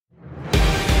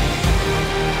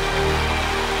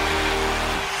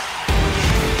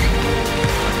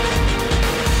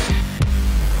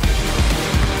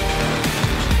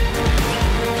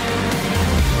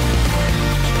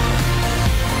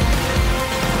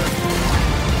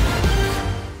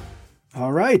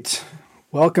All right.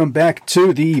 Welcome back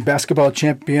to the Basketball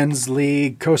Champions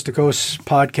League Coast to Coast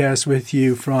podcast with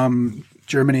you from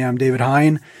Germany. I'm David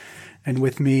Hein, and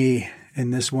with me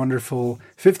in this wonderful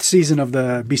fifth season of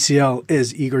the BCL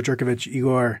is Igor Curkovic.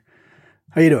 Igor,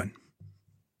 how you doing?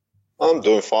 I'm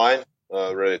doing fine.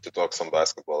 Ready to talk some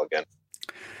basketball again.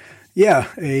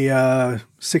 Yeah,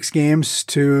 6 games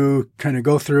to kind of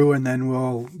go through, and then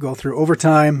we'll go through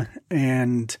overtime.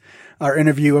 And our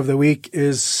interview of the week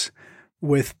is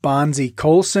with Bonzie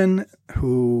Colson,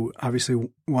 who obviously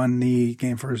won the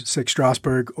game for SIG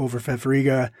Strasbourg over FEV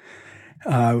Riga.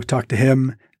 We talked to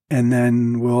him, and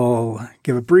then we'll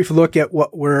give a brief look at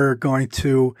what we're going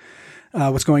to,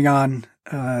 what's going on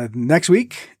next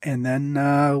week, and then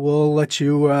we'll let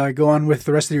you go on with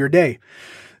the rest of your day.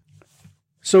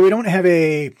 So we don't have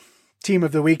a team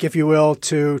of the week, if you will,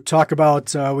 to talk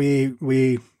about.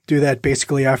 We do that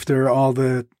basically after all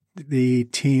the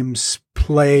teams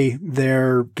play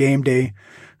their game day.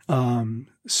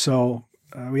 So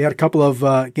we had a couple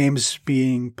of games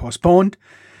being postponed,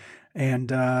 and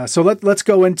so let's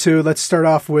start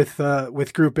off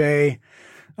with Group A.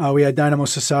 We had Dinamo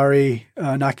Sassari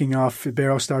knocking off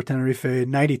Iberstar Tenerife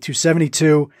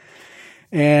 92-72.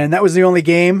 And that was the only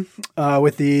game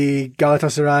with the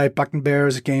Galatasaray Bakken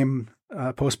Bears game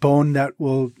postponed. That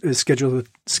is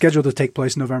scheduled to take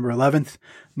place November 11th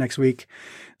next week.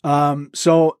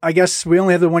 So I guess we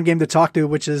only have the one game to talk to,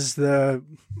 which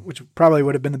probably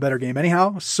would have been the better game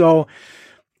anyhow. So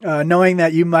knowing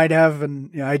that you might have,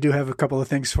 and I do have a couple of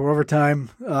things for overtime.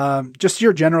 Just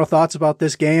your general thoughts about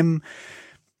this game.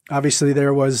 Obviously,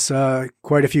 there was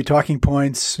quite a few talking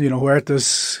points.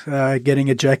 Huertas getting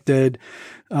ejected,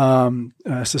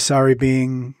 Sassari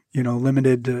being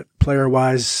limited player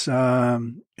wise,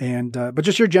 but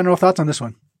just your general thoughts on this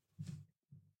one.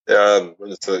 Yeah,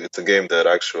 it's a game that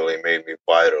actually made me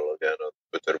viral again on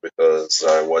Twitter because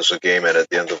I watched the game, and at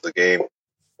the end of the game,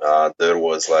 there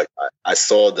was I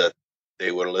saw that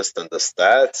they were listing the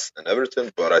stats and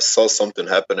everything, but I saw something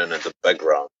happening in the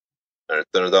background. And it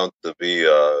turned out to be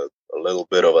a little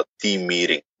bit of a team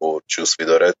meeting for Chus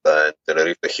Vidoreta and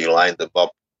Tenerife. He lined them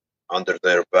up under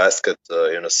their basket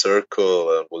in a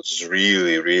circle and was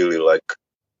really, really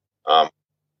I'm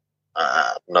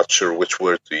not sure which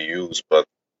word to use, but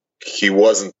he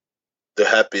wasn't the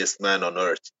happiest man on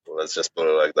earth. Let's just put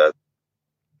it like that.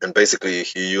 And basically,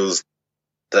 he used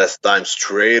that time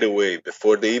straight away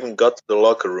before they even got to the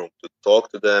locker room to talk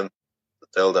to them, to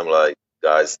tell them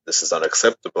guys, this is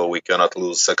unacceptable. We cannot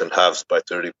lose second halves by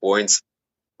 30 points.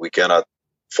 We cannot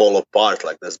fall apart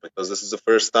like this because this is the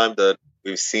first time that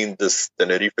we've seen this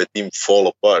Tenerife team fall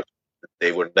apart.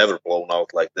 They were never blown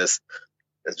out like this.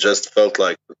 It just felt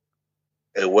like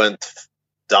it went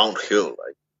downhill.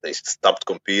 They stopped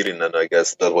competing, and I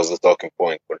guess that was the talking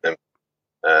point for them.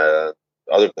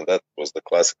 Other than that, it was the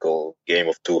classical game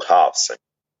of two halves.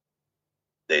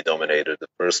 They dominated the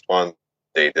first one.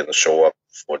 They didn't show up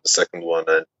for the second one,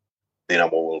 and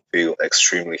Dinamo will feel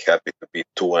extremely happy to be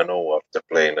 2-0 after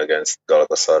playing against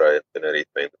Galatasaray and Tenerife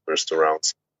in the first 2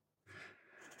 rounds.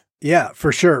 Yeah,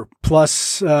 for sure.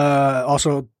 Plus,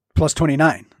 also plus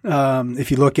 29.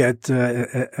 If you look at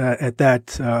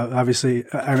that, obviously,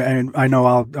 I know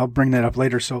I'll bring that up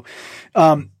later. So,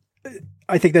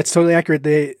 I think that's totally accurate.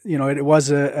 It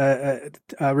was a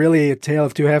really a tale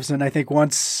of two halves, and I think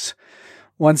once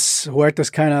Huertas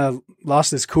kind of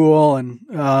lost his cool and,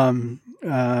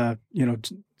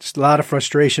 just a lot of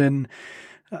frustration,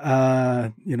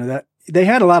 that they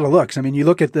had a lot of looks. I mean, you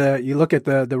look at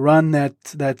the run that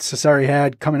Sassari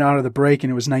had coming out of the break,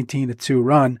 and it was 19-2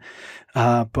 run.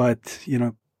 But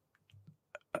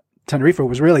Tenerife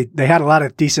they had a lot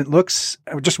of decent looks,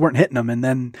 just weren't hitting them. And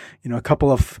then, a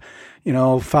couple of,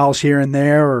 fouls here and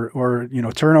there or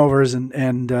turnovers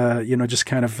and just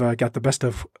kind of got the best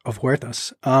of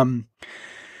Huertas.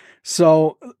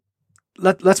 So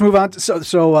let's move on.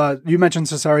 So you mentioned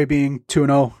Sassari being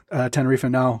 2-0, Tenerife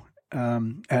now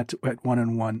at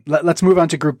 1-1. Let's move on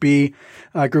to Group B.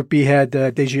 Group B had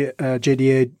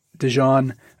JDA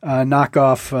Dijon knock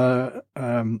off ER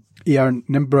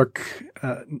Nimbrook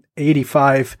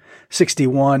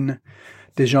 85-61.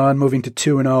 Dijon moving to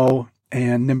 2-0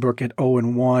 and Nimbrook at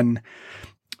 0-1.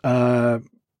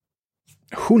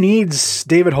 Who needs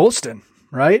David Holston,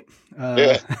 right?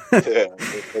 It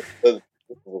was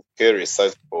a scary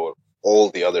sight for all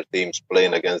the other teams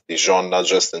playing against Dijon, not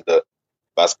just in the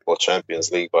Basketball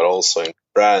Champions League, but also in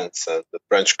France and the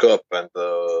French Cup and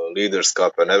the Leaders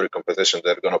Cup and every competition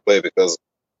they're going to play, because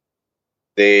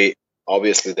they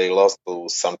lost to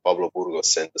San Pablo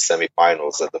Burgos in the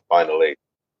semifinals at the Final 8.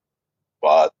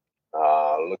 But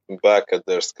looking back at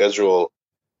their schedule,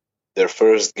 their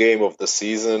first game of the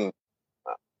season,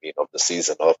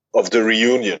 of the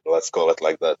reunion, let's call it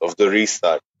like that, of the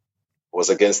restart, was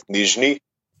against Nizhny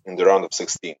in the round of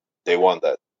 16. They won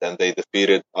that. Then they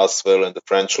defeated Asvel in the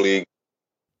French league,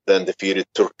 then defeated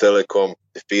Turk Telekom,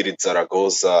 defeated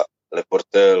Zaragoza, Le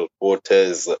Portel,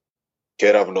 Portes,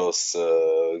 Keravnos,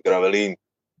 Gravelin,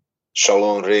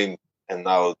 Chalon Ring, and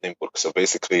now Nymburk. So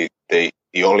basically,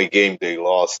 the only game they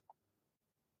lost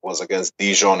was against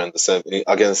Dijon and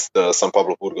against San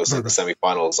Pablo Burgos in the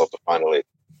semifinals of the Final Eight.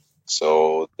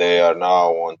 So they are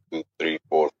now 1, 2, 3,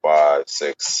 4, 5,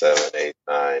 6, 7, 8,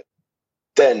 9,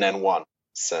 10-1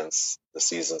 since the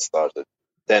season started.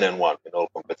 10-1 in all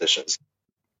competitions.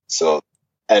 So,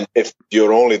 and if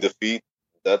your only defeat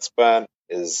in that span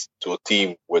is to a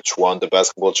team which won the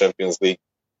Basketball Champions League,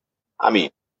 I mean,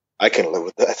 I can live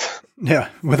with that. Yeah,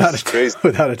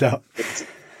 without a doubt.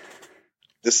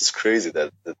 This is crazy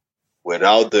that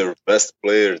without their best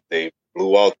player, they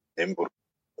blew out Nymburk,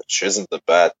 which isn't a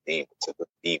bad team. It's a good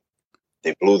team.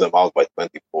 They blew them out by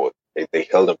 24. They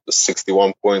held them to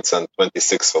 61 points, and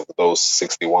 26 of those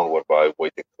 61 were by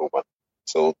Wojtek Ruban.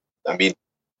 So, I mean,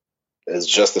 it's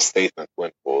just a statement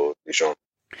win for Dijon.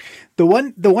 The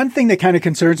one thing that kind of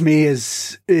concerns me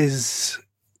is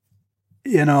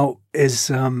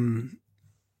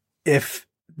if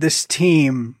this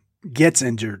team gets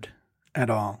injured at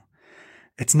all,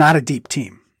 it's not a deep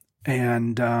team,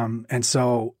 and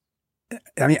so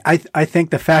I mean I think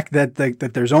the fact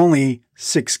that there's only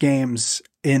 6 games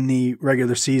in the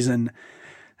regular season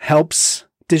helps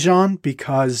Dijon,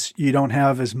 because you don't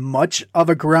have as much of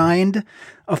a grind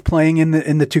of playing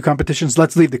in the 2 competitions.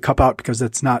 Let's leave the cup out because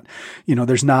that's not,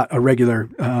 there's not a regular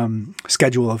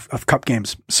schedule of cup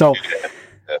games. So,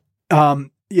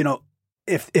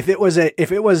 if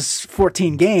it was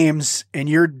 14 games and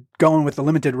you're going with the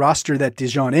limited roster that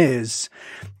Dijon is,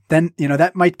 then,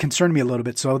 that might concern me a little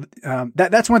bit. So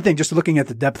that's one thing, just looking at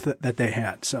the depth that they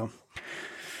had. So.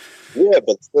 Yeah,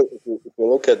 but still, if you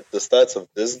look at the stats of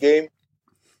this game,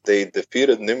 they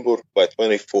defeated Nymburk by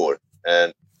 24.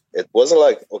 And it wasn't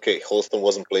like, okay, Holston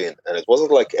wasn't playing. And it wasn't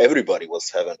like everybody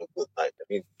was having a good night. I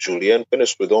mean, Julien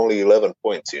finished with only 11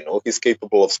 points. He's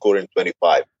capable of scoring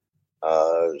 25.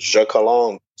 Jacques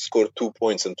Alain scored 2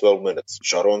 points in 12 minutes.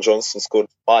 Jaron Johnson scored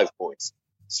 5 points.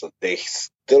 So they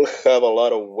still have a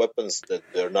lot of weapons that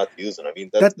they're not using. I mean,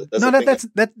 that's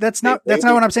not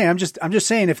what I'm saying. I'm just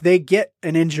saying if they get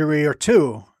an injury or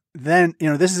two, then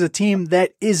this is a team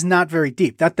that is not very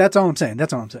deep. That's all I'm saying.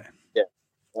 Yeah,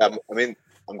 I mean,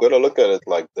 I'm gonna look at it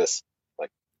like this: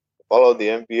 like, follow the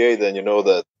NBA, then you know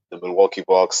that the Milwaukee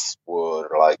Bucks were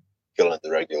like killing the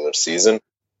regular season,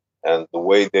 and the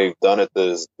way they've done it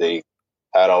is they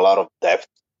had a lot of depth,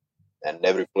 and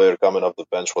every player coming off the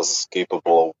bench was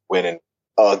capable of winning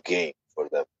a game for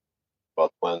them.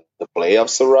 But when the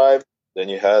playoffs arrived, then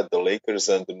you had the Lakers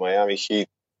and the Miami Heat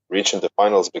reaching the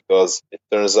finals, because it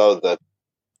turns out that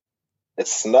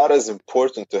it's not as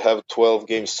important to have 12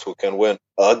 games who can win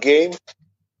a game,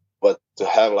 but to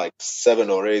have like 7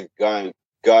 or 8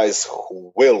 guys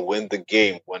who will win the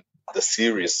game when the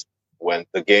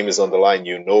game is on the line,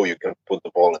 you can put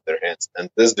the ball in their hands. And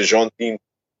this Dijon team,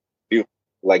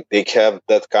 like, they have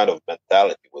that kind of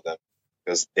mentality with them,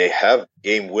 because they have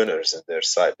game winners in their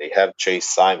side. They have Chase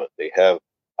Simon, they have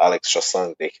Alex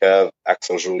Chassang, they have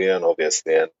Axel Julien,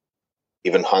 obviously, and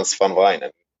even Hans van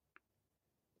Wijnen.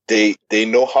 They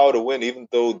know how to win, even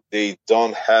though they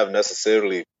don't have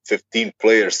necessarily 15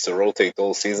 players to rotate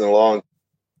all season long.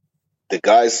 The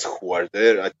guys who are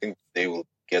there, I think they will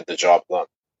get the job done.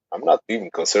 I'm not even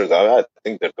concerned. I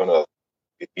think they're gonna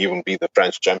even be the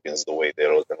French champions the way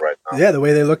they're looking right now. Yeah, the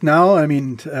way they look now. I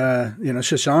mean,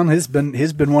 Chachan has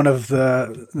been one of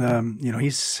the,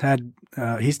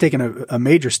 he's taken a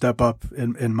major step up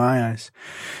in my eyes.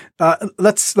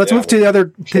 Let's move to the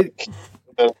other.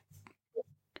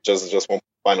 Just one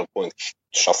final point.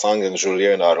 Chassang and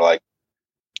Julien are like,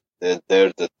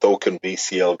 they're the token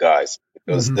BCL guys,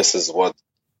 because this is what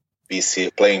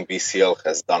playing BCL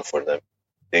has done for them.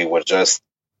 They were just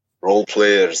role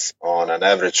players on an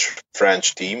average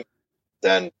French team.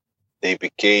 Then they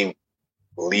became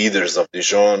leaders of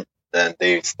Dijon. Then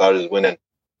they started winning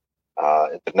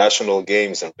international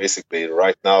games, and basically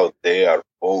right now they are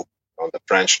both on the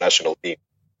French national team.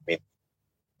 I mean,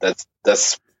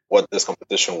 that's what this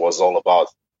competition was all about.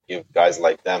 Give guys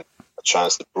like them a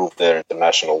chance to prove their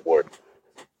international worth.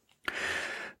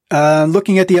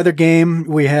 Looking at the other game,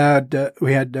 we had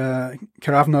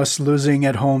Keravnos losing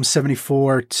at home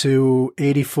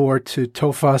 74-84 to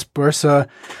Tofas Bursa.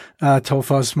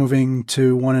 Tofas moving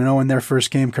to 1-0 in their first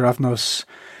game. Keravnos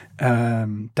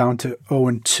down to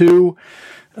 0-2.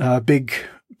 Big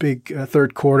big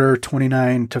third quarter,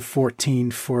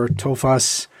 29-14 for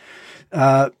Tofas.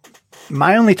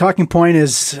 My only talking point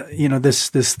is,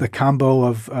 the combo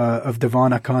of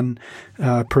Devon Akon,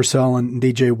 Purcell, and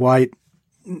DJ White.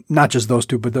 Not just those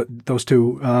two, but those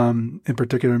two in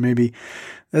particular. Maybe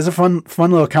there's a fun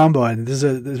little combo. This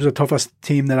is a Tofas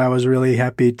team that I was really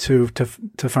happy to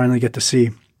finally get to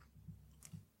see.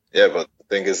 Yeah, but the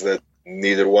thing is that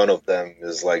neither one of them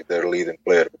is like their leading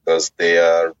player, because they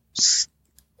are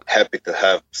happy to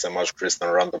have Semaj Kristen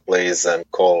run the plays and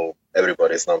call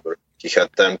everybody's number. He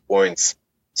had 10 points,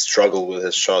 struggled with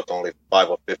his shot, only 5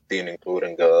 of 15,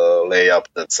 including a layup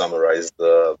that summarized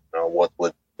what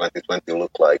would 2020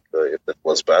 look like if it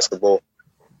was basketball.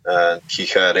 And he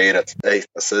had 8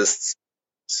 assists.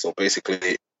 So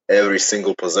basically, every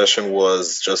single possession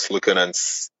was just looking at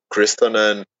Kristen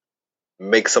and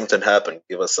make something happen,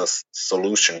 give us a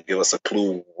solution, give us a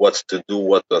clue what to do,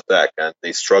 what to attack. And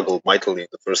they struggled mightily in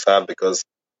the first half because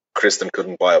Kristen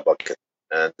couldn't buy a bucket.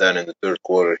 And then in the third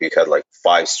quarter, he had like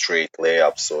 5 straight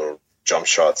layups or jump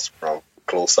shots from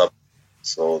close up.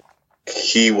 So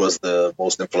he was the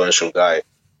most influential guy,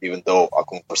 even though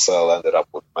Akun Purcell ended up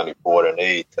with 24 and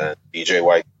 8, and DJ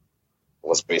White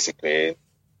was basically,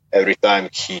 every time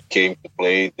he came to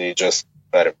play, they just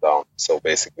let him down. So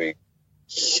basically,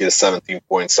 his 17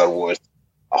 points are worth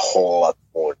a whole lot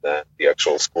more than the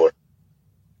actual score.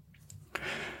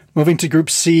 Moving to Group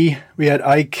C, we had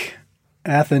Ike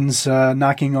Athens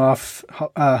knocking off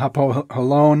Hapoel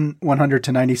Holon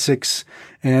 100-96,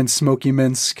 and Smoky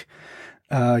Minsk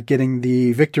getting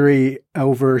the victory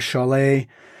over Cholet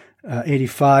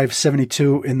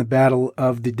 85-72 in the Battle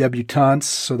of the Debutantes.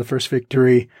 So the first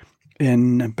victory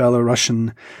in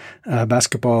Belarusian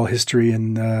basketball history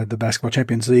in the Basketball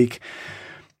Champions League.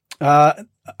 I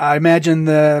imagine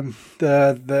the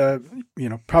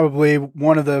probably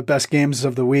one of the best games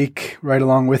of the week, right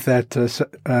along with that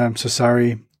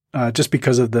Sassari, just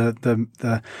because of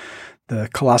the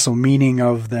colossal meaning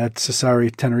of that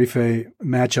Sassari Tenerife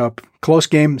matchup. Close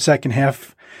game, second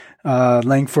half.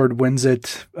 Langford wins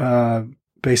it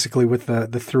basically with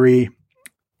the three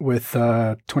with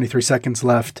 23 seconds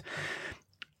left.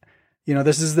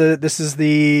 This is the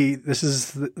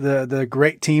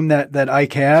great team that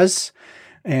Ike has,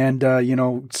 and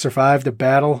survived a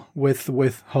battle with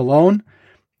Holon.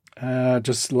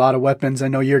 Just a lot of weapons. I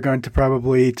know you're going to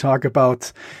probably talk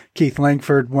about Keith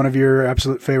Langford, one of your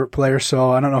absolute favorite players.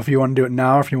 So I don't know if you want to do it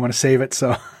now or if you want to save it.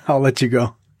 So I'll let you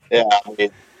go. Yeah,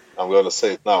 I'm going to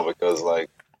say it now because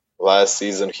last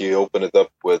season he opened it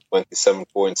up with 27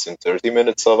 points in 30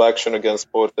 minutes of action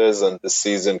against Portes, and this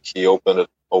season he opened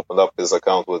up his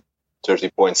account with 30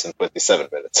 points in 27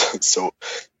 minutes. So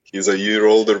he's a year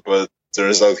older, but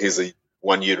turns out he's a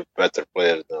 1 year better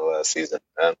player than last season.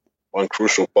 And one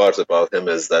crucial part about him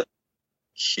is that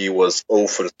he was 0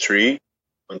 for 3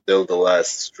 until the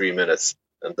last 3 minutes,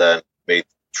 and then made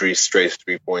 3 straight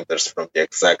 3-pointers from the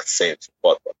exact same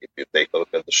spot. But if you take a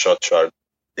look at the shot chart,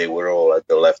 they were all at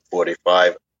the left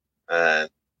 45, and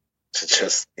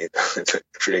just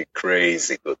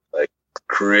crazy good,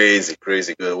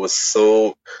 crazy good. It was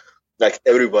so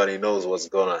everybody knows what's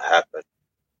gonna happen,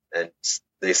 and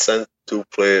they sent 2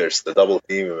 players to double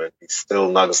team him, and he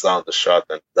still knocks down the shot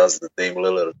and does the Dame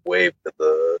Lillard wave to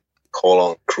the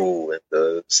Colon crew in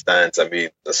the stands. I mean,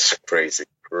 that's crazy.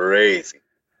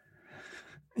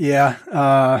 Yeah,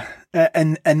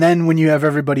 and then when you have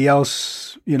everybody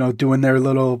else, doing their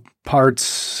little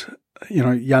parts,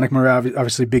 Yannick Murray,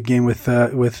 obviously big game with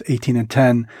 18 and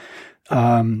 10.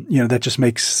 That just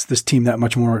makes this team that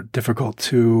much more difficult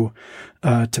to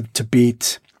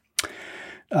beat.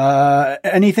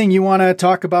 Anything you want to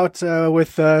talk about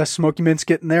with Smoky Minsk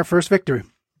getting their first victory?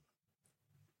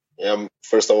 Yeah,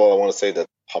 first of all, I want to say that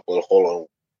Hapoel Holon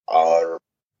are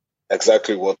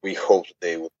exactly what we hoped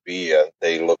they would be, and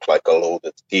they look like a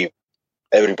loaded team.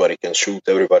 Everybody can shoot,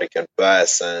 everybody can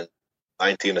pass, and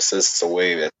 19 assists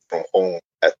away from home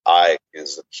at Ike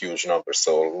is a huge number.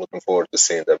 So looking forward to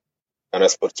seeing them. And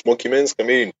as for Smoky Minsk, I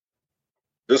mean,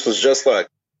 this was just I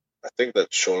think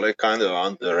that Cholet kind of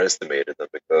underestimated them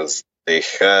because they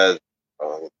had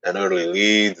an early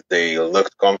lead, they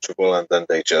looked comfortable, and then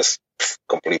they just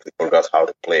completely forgot how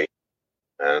to play.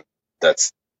 And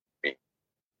that's me.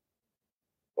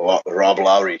 Rob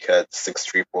Lowry had 6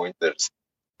 3-pointers.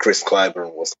 Chris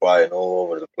Clyburn was flying all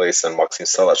over the place, and Maxim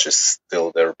Salash is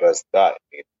still their best guy. I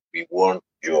mean, we warned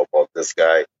you about this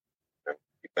guy, and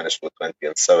he finished with 20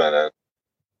 and 7. And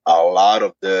a lot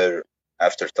of their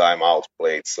after timeout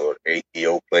plays or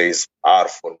ATO plays are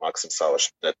for Maxim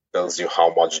Salash. That tells you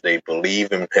how much they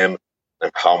believe in him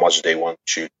and how much they want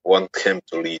him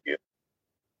to lead you.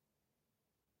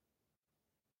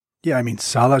 Yeah, I mean,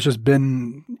 Salah's just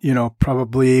been,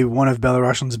 probably one of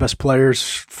Belarusian's best players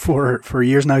for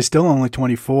years now. He's still only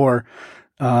 24.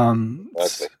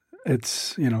 Exactly.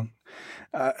 It's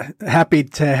happy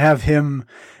to have him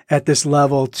at this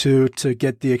level to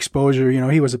get the exposure.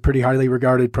 He was a pretty highly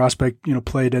regarded prospect,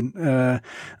 played in a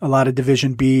lot of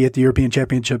Division B at the European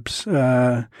Championships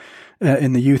in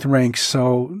the youth ranks.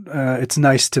 So it's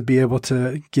nice to be able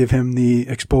to give him the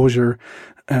exposure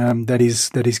that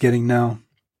he's getting now.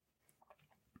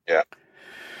 Yeah.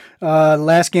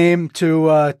 Last game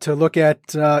to look at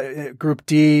Group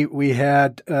D, we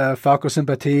had Falco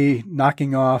Sympathie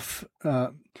knocking off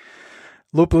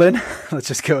Lublin. Let's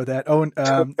just go with that.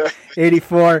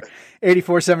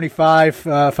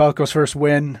 84-75. Falco's first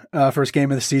win, first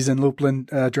game of the season. Lublin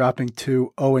dropping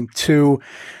to 0-2.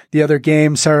 The other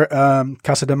game,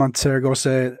 Casa de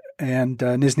Saragossa and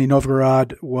Nizhny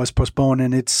Novgorod, was postponed,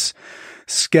 and it's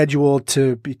scheduled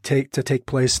to take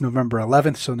place November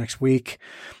 11th, so next week.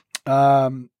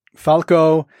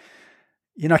 Falco,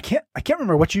 I can't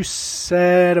remember what you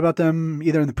said about them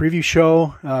either in the preview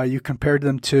show. You compared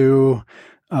them to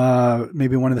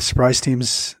maybe one of the surprise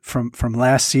teams from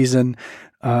last season.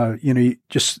 You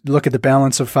just look at the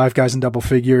balance of five guys in double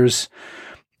figures.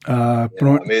 I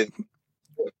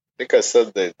think I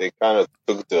said they kind of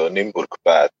took the Nymburk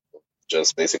path,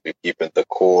 just basically keeping the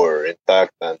core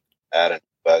intact and adding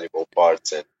valuable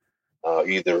parts in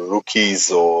either rookies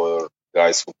or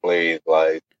guys who played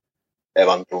like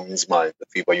Evan Brunsma in the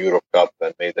FIBA Europe Cup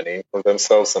and made a name for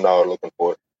themselves, and now are looking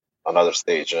for another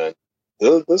stage. And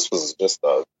this was just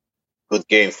a good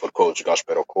game for Coach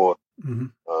Gasper Okor. Mm-hmm.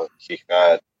 He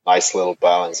had nice little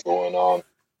balance going on,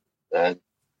 and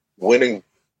winning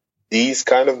these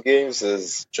kind of games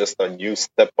is just a new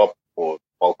step up for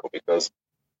Falco, because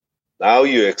now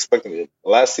you expect them.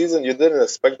 Last season you didn't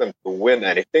expect them to win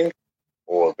anything,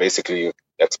 or basically you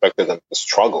expected them to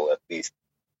struggle at least.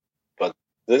 But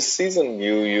this season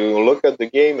you look at the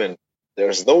game and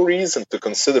there's no reason to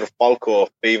consider Falco a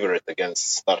favorite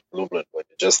against Start Lublin when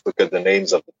you just look at the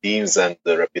names of the teams and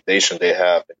the reputation they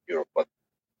have in Europe. But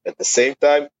at the same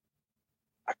time,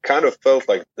 I kind of felt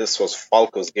like this was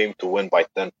Falco's game to win by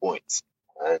 10 points.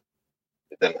 And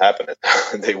it didn't happen.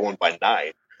 They won by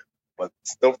 9. But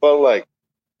still felt like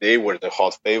they were the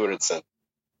hot favorites, and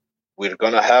we're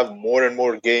going to have more and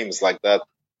more games like that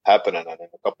happening. And in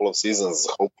a couple of seasons,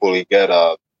 hopefully get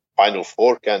a Final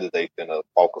Four candidate in a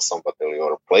Falco Sympathie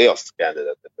or a playoffs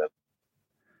candidate.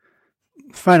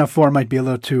 Final Four might be a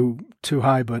little too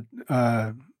high, but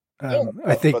I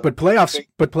think, but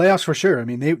playoffs for sure. I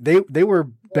mean, they were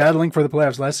battling for the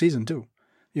playoffs last season too.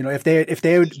 If they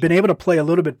had been able to play a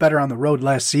little bit better on the road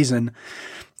last season,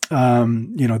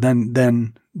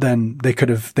 then they could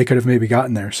have maybe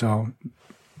gotten there. So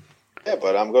yeah,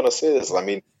 but I'm gonna say this. I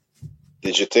mean,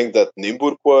 did you think that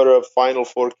Nymburk were a Final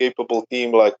Four capable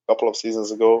team like a couple of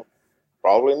seasons ago?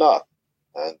 Probably not.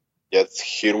 And yet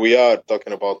here we are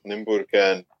talking about Nymburk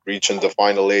and reaching the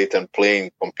Final 8 and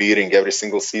competing every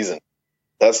single season.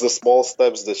 That's the small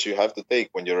steps that you have to take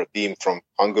when you're a team from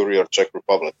Hungary or Czech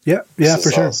Republic. Yeah,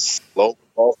 for sure. Slow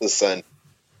process, and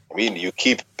I mean, you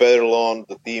keep Perl on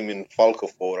the team in Falco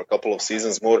for a couple of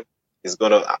seasons more.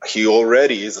 He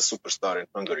already is a superstar in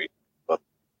Hungary, but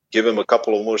give him a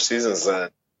couple of more seasons,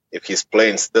 and if he's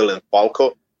playing still in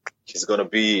Falco, he's going to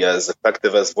be as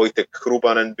effective as Wojtek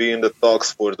Hruban and be in the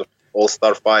talks for the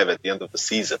All-Star 5 at the end of the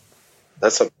season.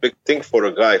 That's a big thing for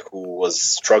a guy who was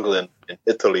struggling in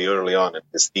Italy early on in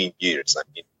his teen years. I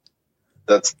mean,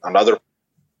 that's another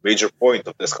major point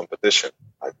of this competition.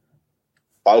 Like,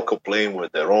 Falco playing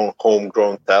with their own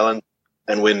homegrown talent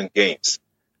and winning games.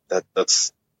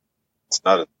 It's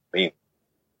not,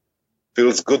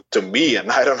 feels good to me,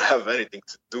 and I don't have anything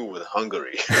to do with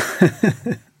Hungary.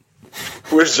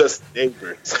 We're just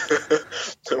neighbors.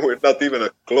 We're not even a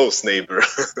close neighbor.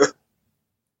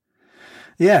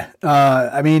 Yeah,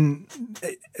 I mean,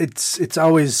 it's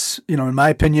always, in my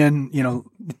opinion,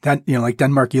 like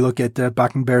Denmark, you look at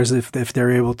Bakken Bears, if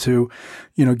they're able to,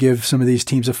 give some of these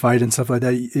teams a fight and stuff like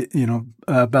that.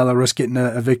 Belarus getting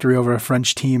a victory over a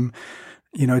French team,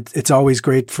 it's always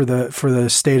great for the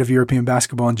state of European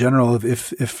basketball in general.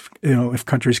 If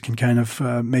countries can kind of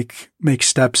make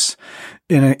steps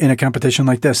in a competition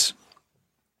like this.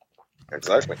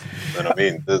 Exactly, and I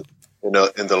mean,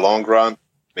 in the long run,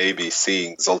 maybe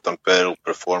seeing Zoltan Perl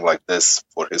perform like this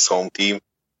for his home team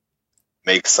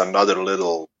makes another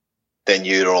little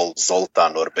 10-year-old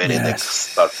Zoltan or Benedict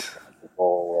start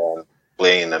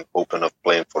playing and hoping of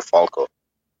playing for Falco.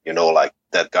 Like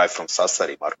that guy from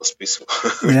Sassari, Marcos Pisu.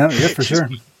 Yeah, for sure.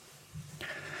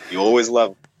 You always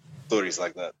love stories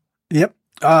like that. Yep.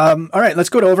 All right, let's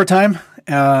go to overtime.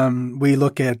 We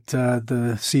look at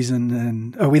the season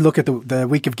and we look at the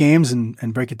week of games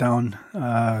and break it down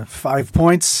 5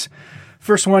 points.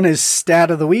 First one is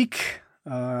stat of the week.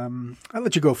 I'll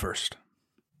let you go first.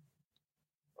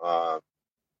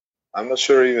 I'm not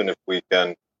sure even if we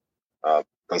can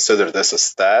consider this a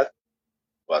stat,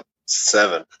 but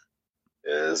 7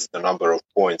 is the number of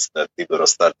points that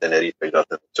Iberstar Tenerife got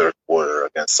in the third quarter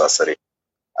against Sassari.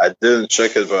 I didn't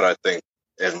check it, but I think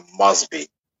it must be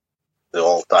the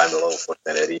all-time low for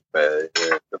Tenerife in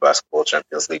the Basketball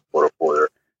Champions League for a quarter.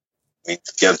 I mean,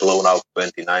 to get blown out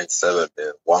 29-7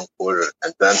 in one quarter,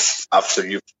 and then after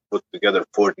you put together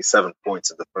 47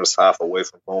 points in the first half away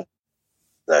from home,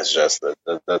 that's just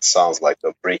that sounds like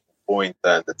a breaking point,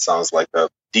 and it sounds like a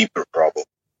deeper problem.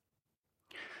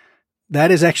 That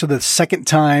is actually the second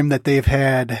time that they've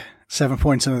had 7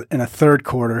 points in a third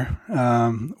quarter.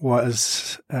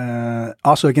 Was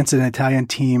also against an Italian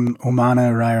team,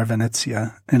 Umana Raya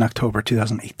Venezia, in October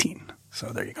 2018. So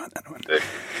there you go, that one.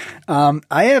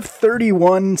 I have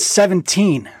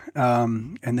 31-17,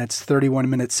 and that's 31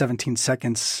 minutes, 17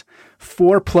 seconds.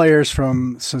 4 players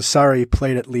from Sassari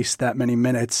played at least that many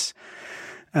minutes.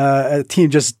 A team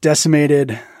just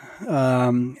decimated,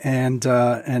 and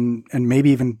maybe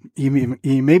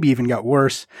even got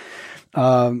worse,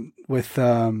 with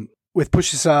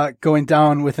Pushisa going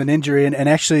down with an injury, and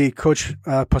actually Coach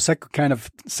Poseco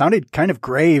sounded kind of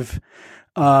grave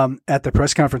at the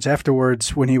press conference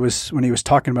afterwards when he was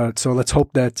talking about it. So let's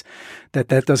hope that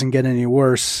doesn't get any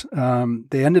worse.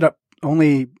 They ended up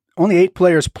only 8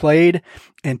 players played,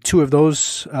 and 2 of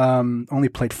those only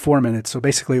played 4 minutes. So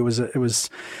basically, it was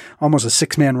almost a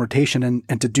 6-man rotation,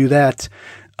 and to do that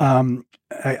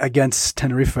against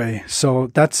Tenerife.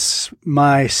 So that's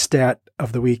my stat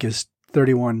of the week, is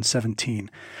 31-17.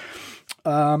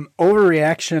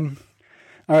 Overreaction.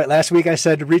 All right, last week I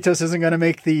said Ritos isn't going to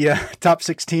make the top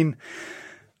 16.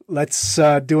 Let's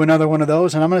do another one of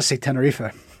those, and I'm going to say Tenerife.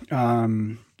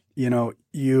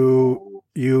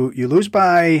 You lose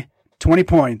by 20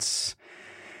 points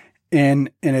in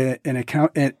a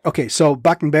count. Okay, so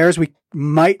Buck and Bears, we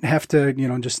might have to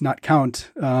just not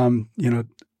count.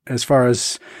 As far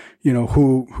as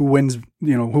who wins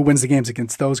the games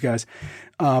against those guys.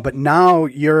 But now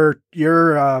you're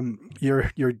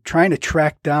trying to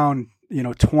track down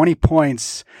 20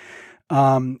 points.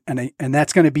 And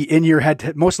that's going to be in your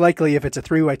head. Most likely, if it's a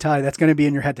 3-way tie, that's going to be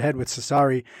in your head to head with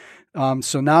Sassari.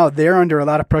 So now they're under a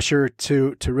lot of pressure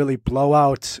to really blow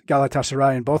out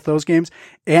Galatasaray in both those games,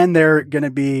 and they're going to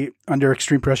be under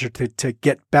extreme pressure to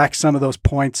get back some of those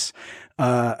points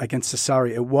against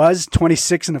Sassari. It was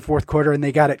 26 in the fourth quarter, and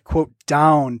they got it, quote,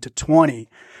 down to 20.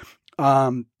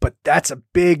 But that's a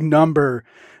big number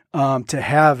to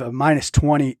have a minus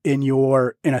 20 in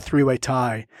a 3-way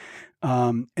tie.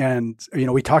 And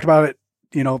we talked about it.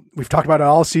 We've talked about it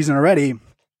all season already.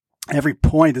 Every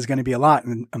point is going to be a lot,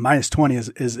 and a minus 20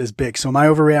 is big. So my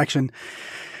overreaction,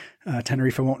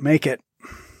 Tenerife won't make it.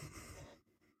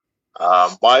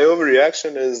 My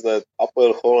overreaction is that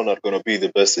Hapoel Holon are going to be the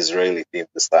best Israeli team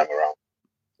this time around,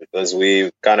 because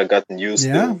we've kind of gotten used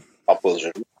to Hapoel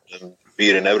Jerusalem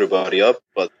beating everybody up,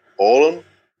 but Holon,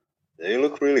 they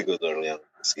look really good early on in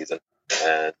the season.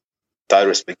 And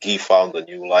Tyrus McGee found a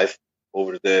new life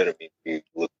over there. I mean, he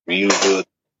looked really good.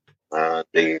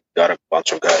 They got a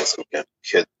bunch of guys who can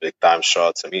hit big-time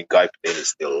shots. I mean, Guy Penny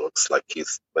still looks like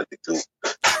he's 22.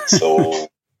 So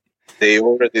they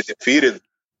already defeated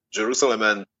Jerusalem,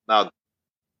 and now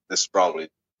this is probably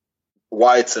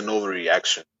why it's an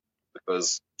overreaction,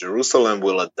 because Jerusalem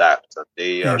will adapt, and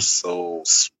they are so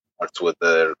smart with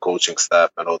their coaching staff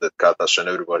and all that, Katash and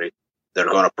everybody. They're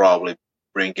going to probably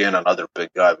bring in another big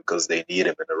guy because they need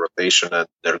him in the rotation, and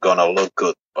they're going to look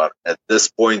good. But at this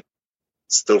point,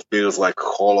 still feels like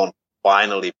Holland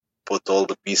finally put all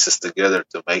the pieces together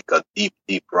to make a deep,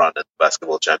 deep run at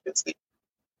Basketball Champions League.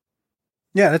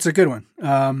 Yeah, that's a good one.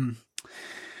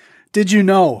 Did you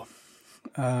know?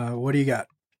 What do you got?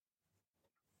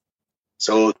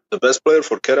 So the best player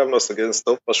for Keravnos against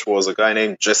Tofaş was a guy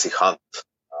named Jesse Hunt.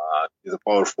 He's a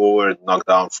power forward, knocked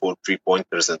down 4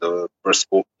 3-pointers in the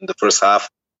first half,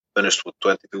 finished with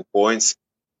 22 points.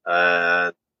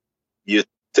 And you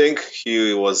think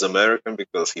he was American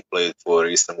because he played for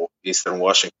Eastern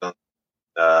Washington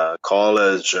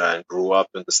College and grew up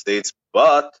in the States,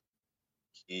 but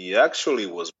he actually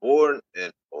was born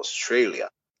in Australia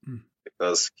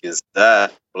because his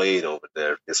dad played over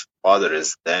there. His father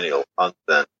is Daniel Hunt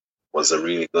and was a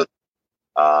really good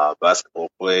basketball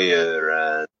player,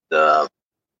 and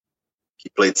he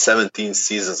played 17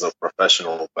 seasons of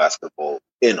professional basketball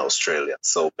in Australia.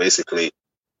 So basically,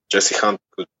 Jesse Hunt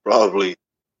could probably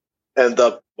end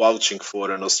up vouching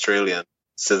for an Australian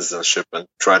citizenship and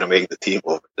try to make the team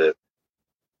over there.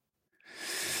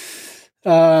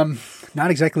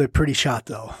 Not exactly a pretty shot,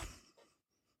 though.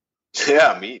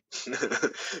 Yeah, me.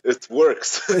 It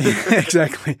works.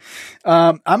 Exactly.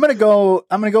 I'm gonna go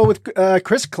with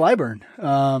Chris Clyburn.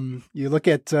 You look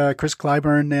at Chris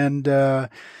Clyburn, and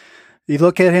you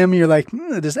look at him, you're like,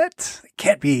 does that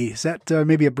can't be? Is that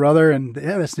maybe a brother? And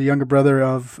yeah, that's the younger brother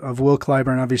of Will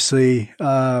Clyburn. Obviously,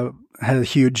 had a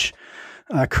huge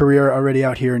career already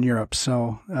out here in Europe.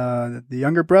 So the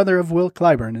younger brother of Will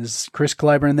Clyburn is Chris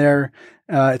Clyburn. There,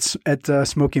 it's at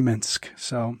Smoky Minsk.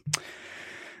 So.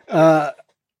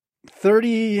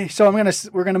 30. So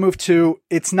we're gonna move to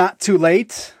It's Not Too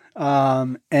Late.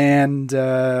 And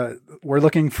we're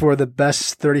looking for the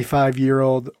best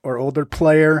 35-year-old or older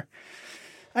player.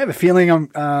 I have a feeling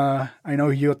I know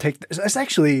you'll take this. It's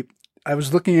actually, I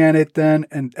was looking at it then,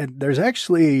 and there's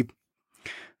actually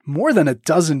more than a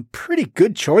dozen pretty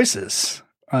good choices.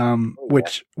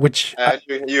 Which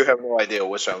you have no idea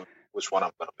which one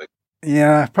I'm gonna pick.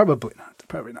 Yeah, probably not.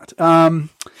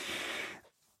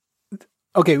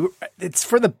 Okay, it's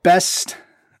for the best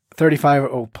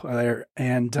 35-year-old player,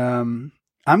 and I'm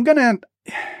gonna,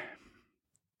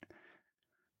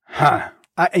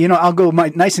 I'll go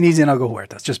nice and easy, and I'll go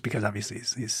Huertas, just because obviously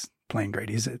he's playing great.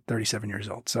 He's at 37 years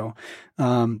old, so.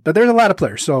 But there's a lot of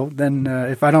players, so then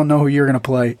if I don't know who you're gonna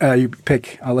you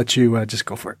pick, I'll let you just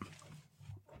go for it.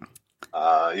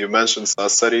 You mentioned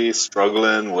Sassari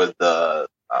struggling with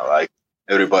like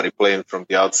everybody playing from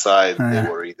the outside. They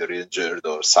were either injured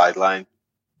or sidelined.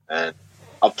 And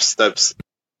up steps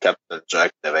Captain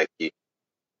Jack Devecki.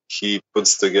 He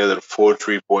puts together 4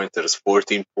 3-pointers,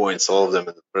 14 points, all of them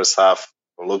in the first half.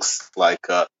 Looks like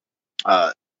a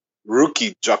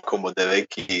rookie Giacomo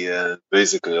Devecki. And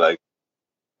basically, like,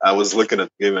 I was looking at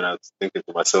the game and I was thinking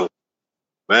to myself,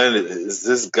 man, is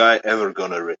this guy ever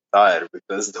going to retire?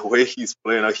 Because the way he's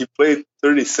playing, he played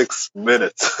 36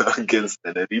 minutes against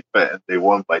Tenerife and they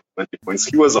won by 20 points.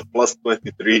 He was a plus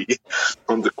 23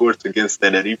 on the court against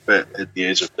Tenerife at the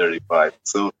age of 35.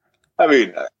 So, I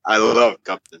mean, I love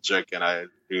Captain Jack and I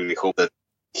really hope that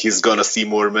he's going to see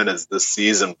more minutes this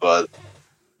season. But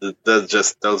that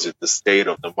just tells you the state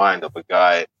of the mind of a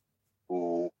guy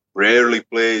who rarely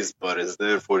plays but is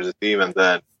there for the team and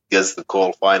then gets the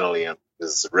call finally and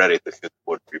is ready to hit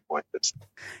 4 3-pointers.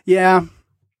 Yeah,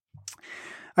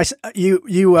 you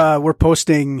were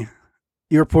posting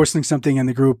something in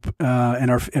the group in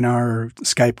our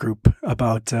Skype group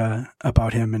about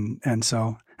him, and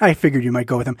so I figured you might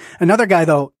go with him. Another guy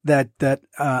though that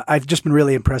I've just been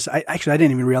really impressed. I didn't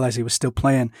even realize he was still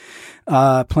playing with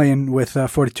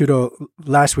Fortitudo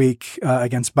last week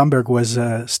against Bamberg was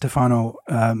Stefano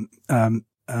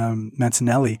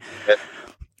Mancinelli.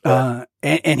 Yeah.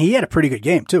 And he had a pretty good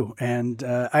game too. And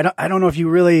I don't know if you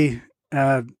really,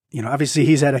 obviously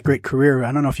he's had a great career.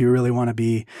 I don't know if you really want to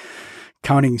be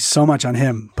counting so much on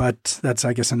him, but that's,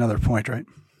 I guess, another point, right?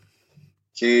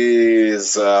 He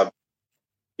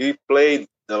played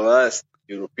the last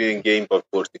European game of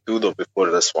Fortitudo before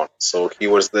this one, so he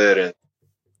was there in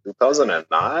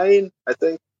 2009, I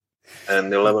think,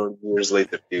 and 11 years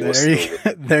later he was still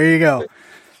there. There you go.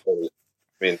 I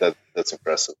mean that's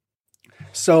impressive.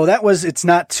 So that was It's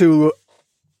Not Too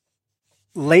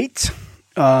Late,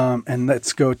 and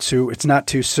let's go to It's Not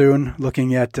Too Soon,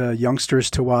 looking at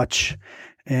youngsters to watch.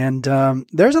 And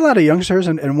there's a lot of youngsters,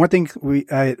 and one thing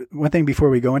before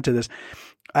we go into this,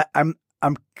 I'm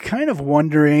kind of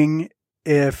wondering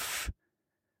if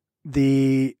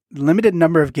the limited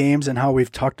number of games and how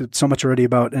we've talked so much already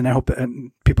about, and I hope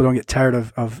that people don't get tired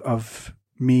of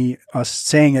us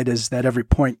saying it, is that every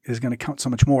point is going to count so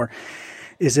much more,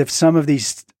 is if some of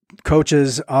these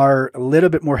coaches are a little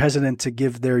bit more hesitant to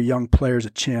give their young players a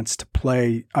chance to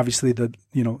play, obviously that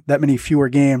many fewer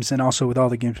games, and also with all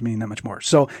the games meaning that much more.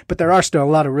 So, but there are still a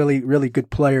lot of really, really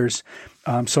good players.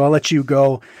 So I'll let you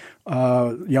go,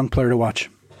 young player to watch.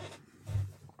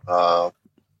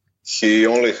 He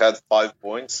only had 5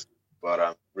 points, but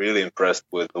I'm really impressed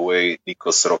with the way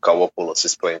Nikos Rokavopoulos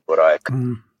is playing for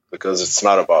AEK. Because it's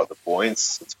not about the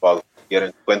points, it's about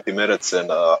getting 20 minutes in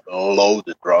a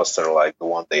loaded roster like the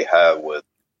one they have with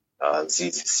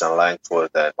Zizis and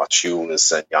Langford and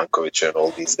Maciulis and Jankovic and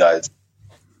all these guys.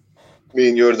 I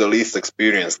mean, you're the least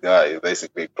experienced guy. You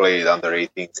basically played under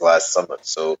 18s last summer.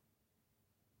 So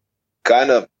kind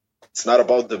of, it's not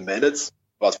about the minutes,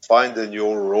 but finding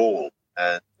your role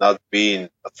and not being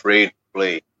afraid to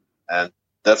play. And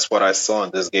that's what I saw in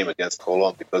this game against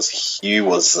Holon, because he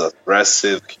was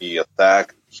aggressive, he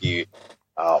attacked, he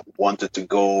wanted to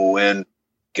go in,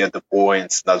 get the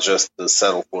points, not just to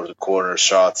settle for the corner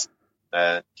shots.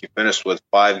 and he finished with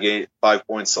 5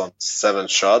 points on 7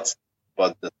 shots.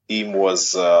 But the team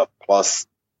was plus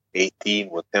 18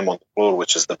 with him on the floor,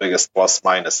 which is the biggest plus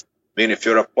minus. I mean, if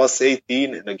you're a plus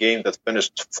 18 in a game that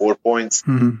finished 4 points,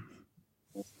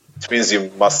 it means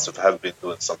you must have been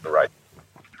doing something right.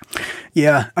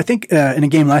 Yeah, I think in a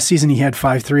game last season he had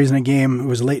 5 threes in a game. It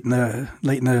was late in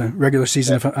the regular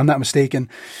season, if I'm not mistaken.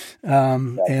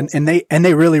 And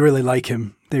they really like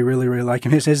him. They really like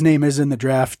him. His name is in the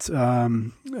draft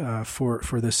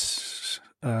for this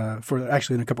for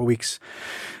actually in a couple of weeks.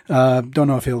 Don't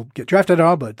know if he'll get drafted at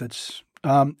all, but that's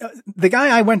the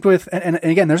guy I went with. And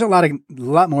again, there's a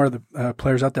lot more of the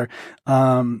players out there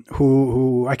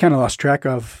who I kind of lost track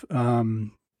of.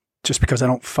 Just because I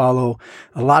don't follow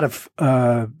a lot of,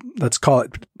 let's call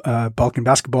it Balkan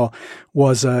basketball,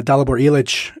 was Dalibor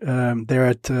Ilic there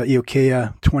at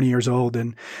Iokea, 20 years old,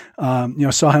 and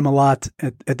saw him a lot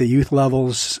at the youth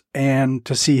levels, and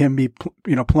to see him be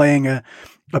playing a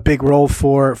big role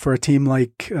for a team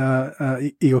like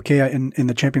Iokea in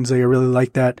the Champions League. I really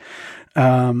like that,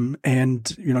 and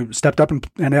stepped up and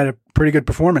had a pretty good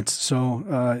performance.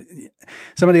 So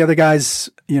some of the other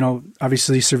guys,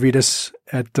 obviously Servidis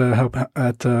at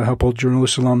Hapoel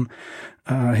Jerusalem.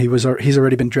 He's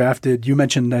already been drafted. You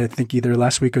mentioned, I think, either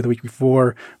last week or the week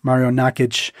before, Mario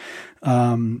Nakic.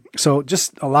 So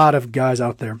just a lot of guys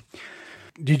out there.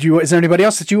 Is there anybody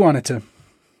else that you wanted to?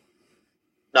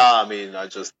 No, I mean, I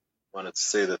just wanted to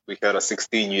say that we had a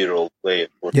 16-year-old playing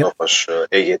for Tofaş,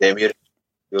 Ege Demir.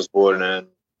 He was born in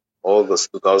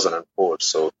August 2004,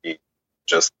 so he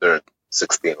just turned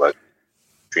 16 like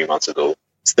 3 months ago.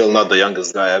 Still not the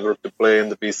youngest guy ever to play in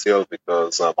the BCL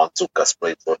because Mantzukas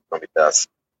played for Promitas.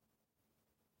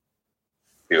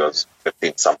 He was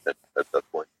 15-something at that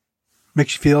point.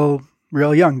 Makes you feel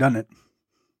real young, doesn't it?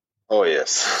 Oh,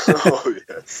 yes. Oh,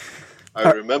 yes.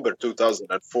 I remember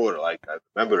 2004, I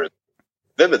remember it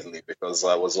vividly because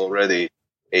I was already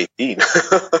 18.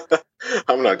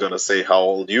 I'm not going to say how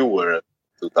old you were in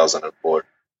 2004.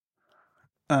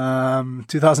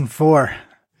 2004.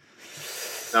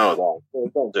 No,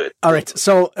 don't do it. All right,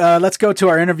 so let's go to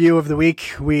our interview of the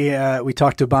week. We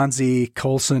talked to Bonzie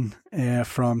Colson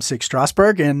from SIG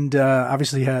Strasbourg, and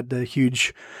obviously had a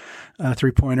huge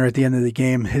three-pointer at the end of the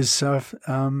game. His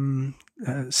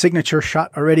signature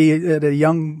shot already at a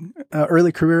young,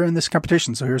 early career in this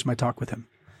competition. So here's my talk with him.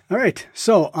 All right,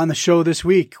 so on the show this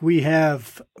week, we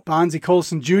have Bonzie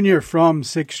Colson Jr. from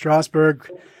SIG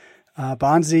Strasbourg.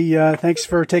 Bonzie, thanks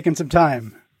for taking some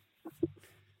time.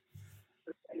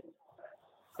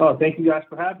 Oh, thank you guys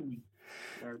for having me.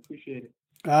 I appreciate it.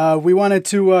 We wanted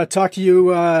to talk to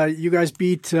you. You guys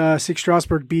beat SIG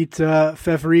Strasbourg beat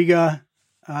FEV Riga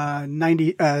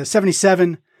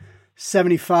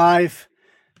 77-75.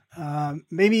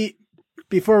 Maybe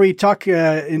before we talk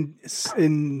in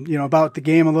about the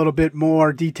game a little bit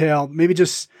more detail, maybe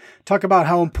just talk about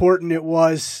how important it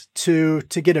was to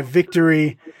get a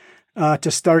victory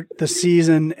to start the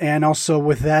season, and also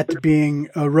with that being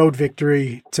a road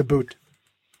victory to boot.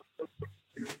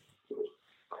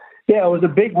 Yeah, it was a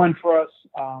big one for us.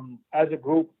 As a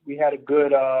group, we had a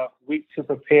good week to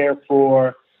prepare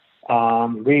for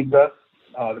Riga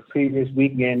the previous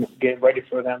week, and getting ready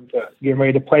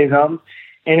to play them.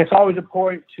 And it's always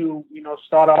important to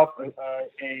start off a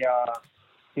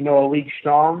league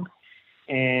strong,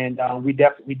 and we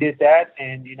did that.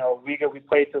 And Riga, we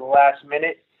played to the last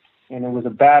minute, and it was a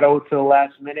battle to the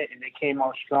last minute, and they came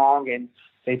out strong, and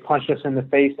they punched us in the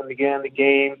face in the beginning of the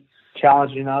game,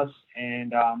 challenging us.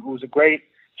 And it was a great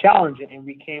challenge, and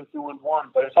we came through and won.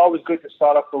 But it's always good to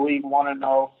start off the league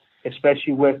 1-0,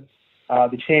 especially with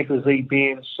the Champions League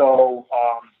being so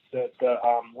the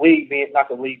league being not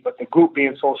the league, but the group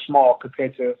being so small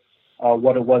compared to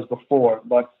what it was before.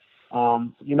 But it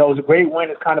was a great win.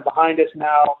 It's kind of behind us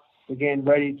now. We're getting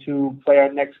ready to play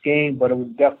our next game, but it was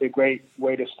definitely a great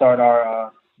way to start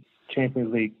our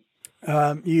Champions League.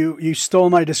 You stole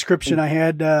my description. I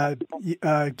had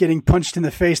getting punched in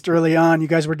the face early on. You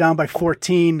guys were down by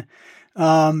 14,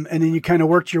 and then you kind of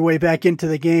worked your way back into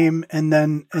the game, and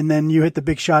then you hit the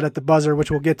big shot at the buzzer,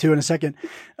 which we'll get to in a second.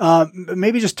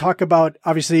 Maybe just talk about,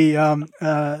 obviously,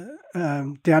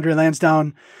 DeAndre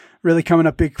Lansdowne really coming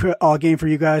up big all game for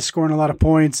you guys, scoring a lot of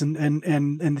points, and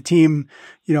the team,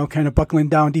 kind of buckling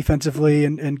down defensively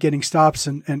and getting stops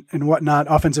and whatnot,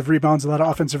 offensive rebounds, a lot of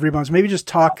offensive rebounds. Maybe just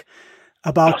talk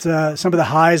about some of the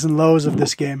highs and lows of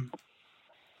this game.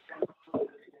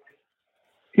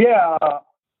 Yeah,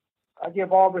 I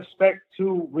give all respect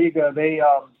to Riga. They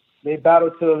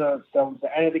battled to the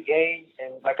end of the game,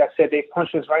 and like I said, they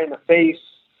punched us right in the face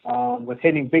with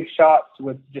hitting big shots,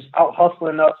 with just out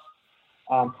hustling us,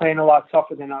 playing a lot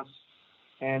tougher than us.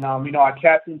 And, our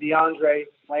captain, DeAndre,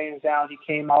 laying down, he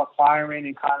came out firing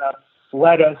and kind of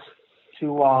led us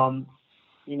to,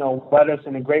 led us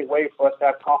in a great way for us to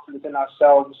have confidence in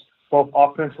ourselves, both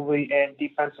offensively and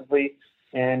defensively.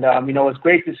 And, it's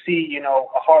great to see,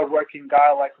 a hardworking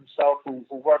guy like himself who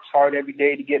works hard every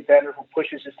day to get better, who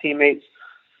pushes his teammates,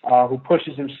 who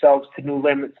pushes himself to new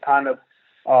limits, kind of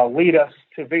lead us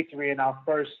to victory in our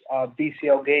first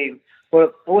BCL game.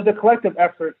 But it was a collective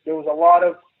effort. There was a lot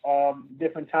of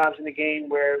different times in the game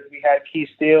where we had key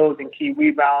steals and key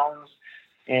rebounds,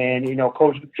 and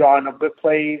coach drawing up good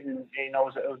plays, and it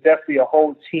was definitely a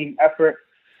whole team effort.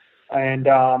 And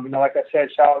like I said,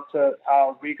 shout out to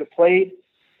how Riga played.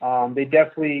 They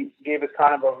definitely gave us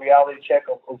kind of a reality check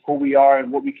of who we are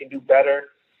and what we can do better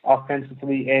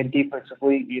offensively and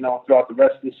defensively, throughout the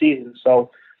rest of the season.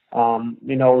 So, it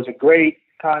was a great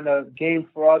kind of game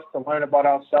for us to learn about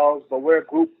ourselves. But we're a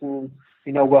group who,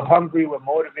 we're hungry, we're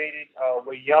motivated,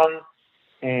 we're young,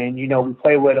 and, we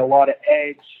play with a lot of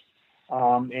edge,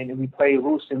 and we play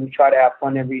loose, and we try to have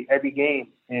fun every game.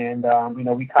 And,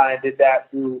 we kind of did that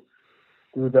through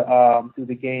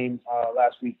the game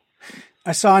last week.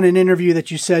 I saw in an interview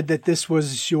that you said that this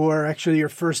was your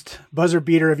first buzzer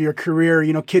beater of your career.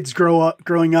 Kids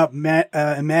growing up,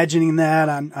 imagining that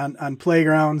on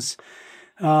playgrounds.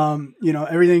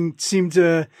 Everything seemed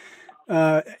to,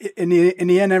 in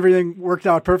the end, everything worked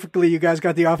out perfectly. You guys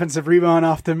got the offensive rebound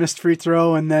off the missed free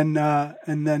throw, and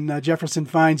then Jefferson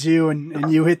finds you,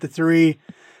 and you hit the three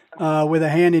with a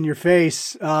hand in your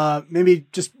face. Maybe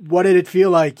just what did it feel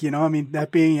like? That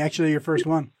being actually your first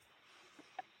one.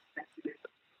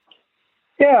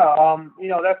 Yeah,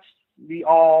 that's we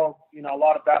all, a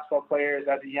lot of basketball players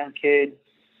as a young kid,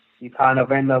 you kind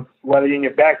of end up, whether you're in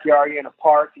your backyard, you're in a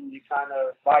park, and you kind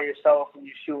of by yourself and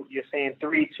you shoot, you're saying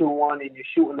 3, 2, 1, and you're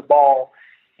shooting the ball,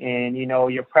 and,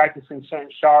 you're practicing certain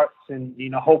shots and,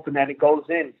 hoping that it goes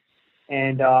in.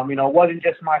 And, it wasn't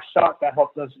just my shot that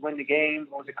helped us win the game.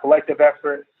 It was a collective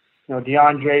effort.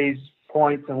 DeAndre's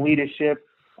points and leadership,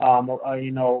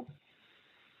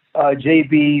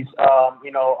 JB's,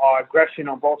 our aggression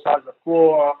on both sides of the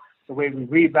floor, the way we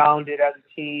rebounded as a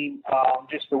team,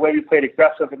 just the way we played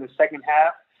aggressive in the second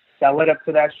half that led up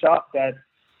to that shot that,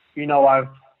 I've,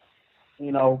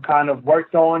 kind of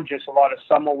worked on, just a lot of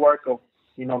summer work of,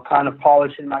 kind of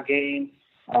polishing my game,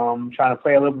 trying to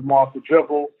play a little bit more off the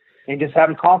dribble and just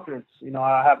having confidence.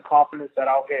 I have confidence that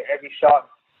I'll get every shot,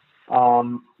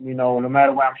 no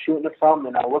matter where I'm shooting it from,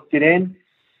 and I looked it in.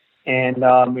 And,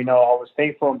 I was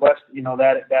thankful and blessed,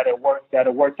 that it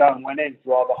worked out and went in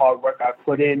through all the hard work I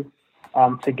put in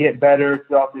to get better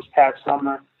throughout this past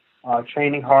summer,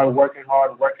 training hard, working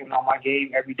on my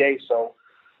game every day. So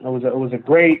it was a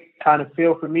great kind of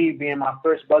feel for me being my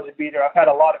first buzzer beater. I've had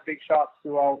a lot of big shots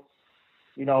throughout,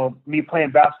 me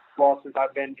playing basketball since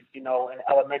I've been, in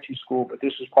elementary school. But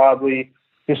this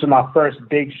was my first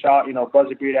big shot,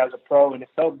 buzzer beater as a pro, and it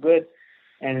felt good.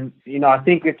 And, I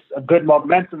think it's a good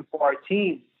momentum for our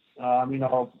team.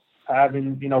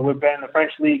 Having, we've been in the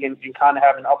French league and kind of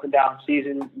having an up and down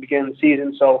season, beginning of the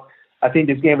season. So I think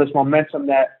this gave us momentum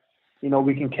that,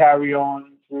 we can carry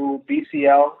on through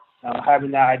BCL,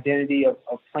 having that identity of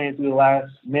playing through the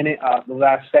last minute, the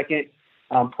last second,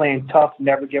 playing tough,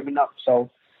 never giving up. So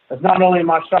it's not only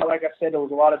my shot, like I said, there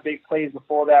was a lot of big plays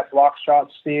before that, block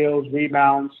shots, steals,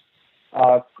 rebounds.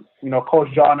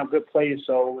 Coach drawing up good plays,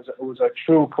 so it was a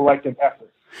true collective effort.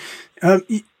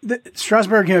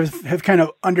 Strasbourg have kind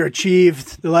of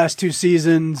underachieved the last two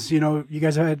seasons. You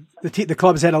guys had the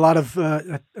club has had a lot of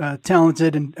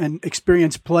talented and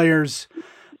experienced players,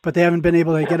 but they haven't been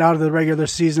able to get out of the regular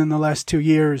season in the last 2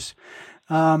 years.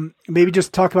 Maybe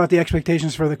just talk about the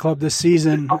expectations for the club this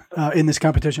season in this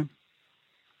competition.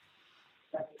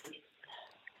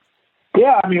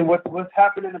 Yeah, what's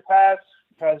happened in the past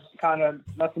has kind of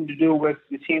nothing to do with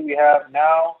the team we have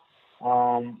now.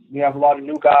 We have a lot of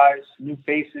new guys, new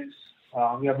faces.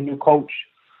 We have a new coach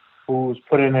who's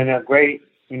putting in a great,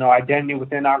 identity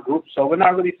within our group. So we're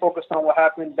not really focused on what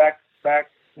happened back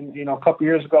in, a couple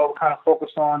years ago. We're kind of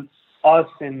focused on us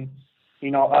and,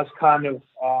 us kind of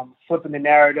flipping the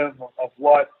narrative of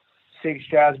what SIG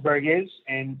Strasbourg is.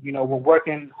 And, we're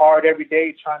working hard every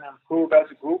day trying to improve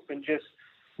as a group and just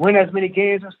win as many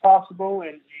games as possible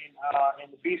in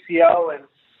the BCL and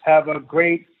have a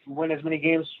great win as many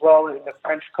games as well in the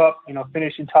French Cup,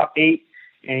 finishing top 8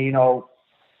 and,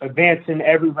 advancing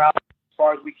every round as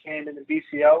far as we can in the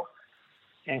BCL.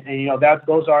 And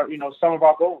those are, some of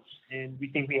our goals. And we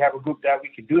think we have a group that we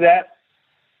can do that.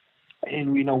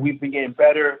 And, we've been getting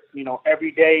better,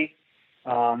 every day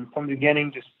from the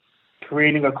beginning, just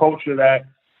creating a culture that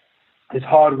is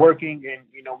hardworking, and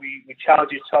we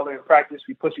challenge each other in practice.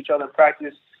 We push each other in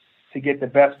practice to get the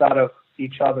best out of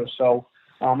each other. So,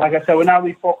 like I said, we're not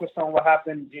really focused on what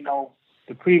happened,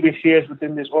 the previous years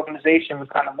within this organization. We're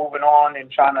kind of moving on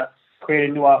and trying to create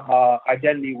a new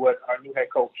identity with our new head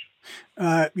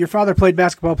coach. Your father played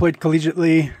basketball, played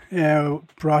collegiately,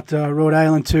 brought Rhode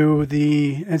Island to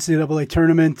the NCAA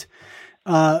tournament.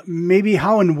 Maybe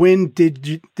how and when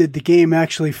did the game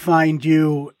actually find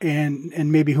you,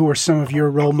 and maybe who were some of your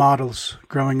role models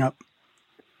growing up?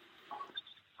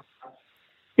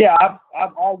 Yeah,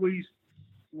 I've always,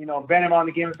 been around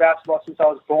the game of basketball since I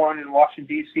was born in Washington,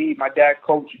 D.C. My dad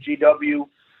coached GW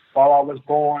while I was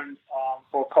born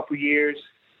for a couple years.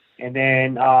 And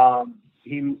then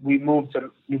we moved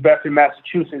to New Bedford,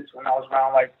 Massachusetts when I was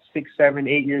around like 6, 7,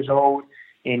 8 years old.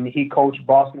 And he coached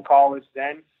Boston College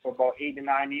then for about 8 to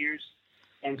 9 years.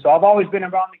 And so I've always been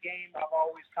around the game. I've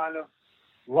always kind of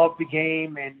loved the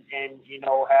game and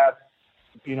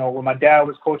when my dad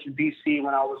was coaching BC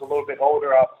when I was a little bit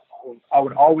older, I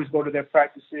would always go to their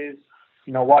practices,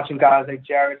 watching guys like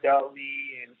Jared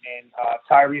Dudley and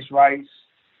Tyrese Rice,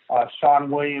 Sean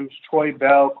Williams, Troy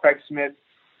Bell, Craig Smith,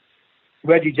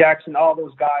 Reggie Jackson, all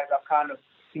those guys I've kind of,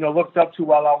 looked up to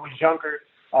while I was younger,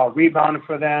 rebounding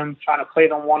for them, trying to play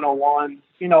them one-on-one,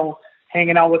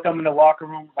 hanging out with them in the locker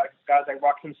room, like guys like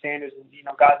Raheem Sanders and,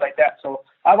 guys like that. So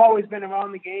I've always been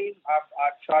around the game.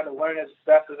 I've tried to learn as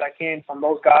best as I can from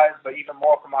those guys, but even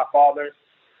more from my father,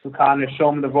 who kind of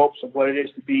showed me the ropes of what it is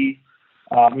to be,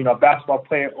 a basketball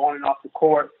player on and off the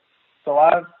court. So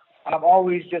I've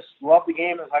always just loved the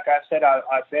game. And like I said,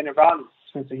 I've been around it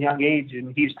since a young age,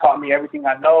 and he's taught me everything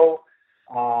I know.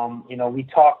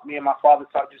 Me and my father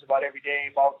talk just about every day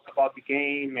about the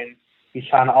game, and he's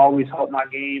trying to always help my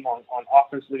game on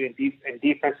offensively and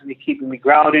defensively, keeping me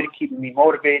grounded, keeping me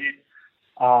motivated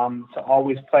to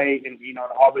always play and, to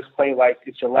always play like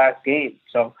it's your last game.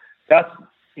 So that's,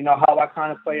 how I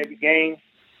kind of play every game,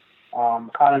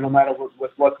 kind of no matter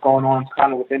what's going on, it's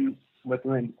kind of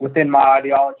within my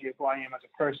ideology of who I am as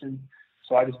a person.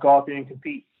 So I just go out there and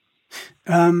compete.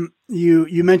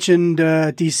 You mentioned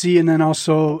DC and then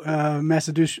also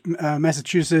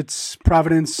Massachusetts,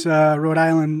 Providence, Rhode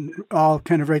Island, all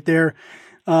kind of right there.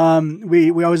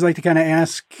 We always like to kind of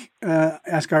ask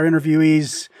our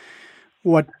interviewees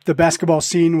what the basketball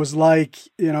scene was like.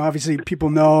 Obviously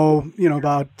people know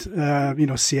about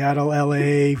Seattle,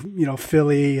 LA,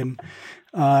 Philly, and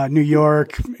New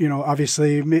York.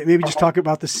 Obviously maybe just talk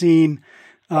about the scene.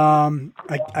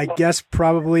 I guess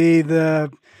probably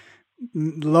the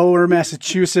lower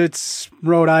Massachusetts,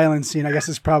 Rhode Island scene, I guess,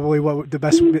 is probably what the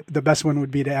best one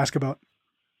would be to ask about.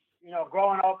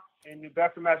 Growing up in New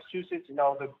Bedford, Massachusetts,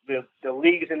 the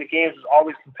leagues and the games was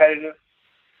always competitive.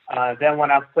 Then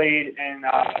when I played in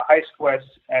high school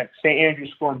at St.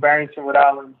 Andrew's School in Barrington, Rhode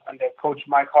Island, under Coach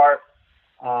Mike Hart,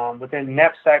 within the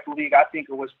NEPSAC league, I think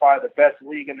it was probably the best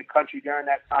league in the country during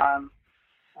that time.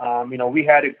 We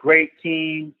had a great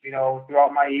team,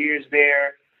 throughout my years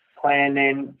there, playing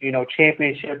in,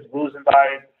 championships, losing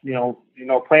by,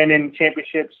 playing in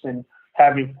championships and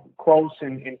having close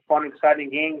and fun, exciting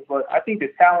games. But I think the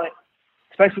talent,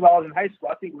 especially while I was in high school,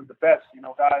 I think was the best.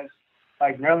 Guys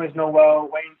like Nerlens Noel,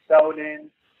 Wayne Selden,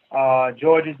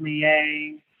 Georges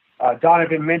Niang,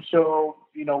 Donovan Mitchell.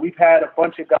 We've had a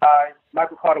bunch of guys,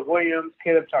 Michael Carter Williams,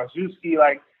 Caleb Tarczewski.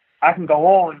 Like, I can go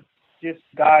on, just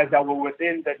guys that were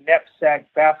within the NEPSAC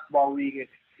basketball league,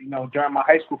 during my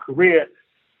high school career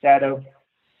that have,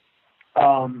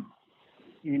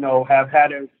 have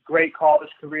had a great college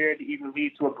career to even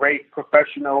lead to a great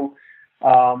professional,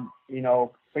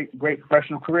 great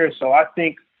professional career. So I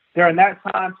think during that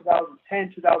time,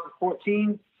 2010,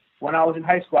 2014, when I was in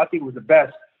high school, I think it was the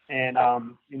best. And,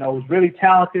 it was really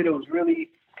talented. It was really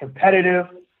competitive,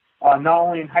 not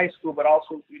only in high school, but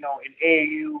also, in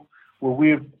AAU, where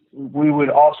we would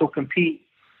also compete,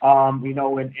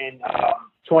 in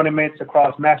tournaments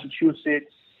across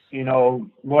Massachusetts,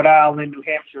 Rhode Island, New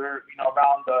Hampshire,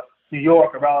 around New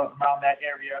York, around that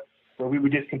area, where we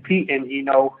would just compete and,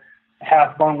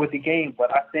 have fun with the game.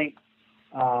 But I think,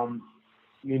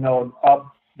 up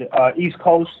the East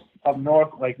Coast, up north,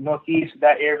 like Northeast,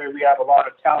 that area, we have a lot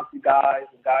of talented guys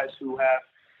and guys who have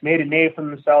made a name for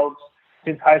themselves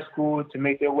since high school to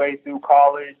make their way through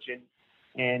college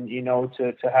and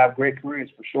to have great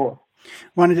careers for sure.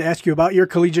 Wanted to ask you about your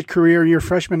collegiate career, your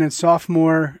freshman and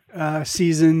sophomore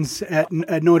seasons at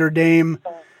Notre Dame.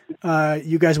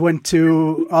 You guys went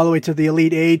all the way to the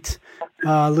Elite Eight,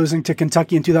 losing to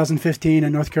Kentucky in 2015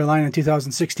 and North Carolina in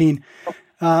 2016.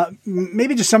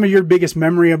 Maybe just some of your biggest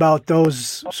memory about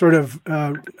those sort of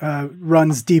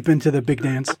runs deep into the big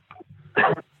dance.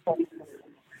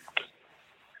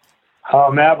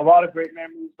 Man, I have a lot of great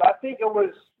memories. I think it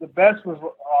was the best was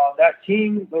that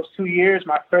team, those 2 years,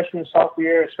 my freshman and sophomore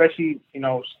year, especially,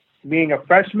 being a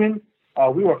freshman,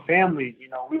 we were family.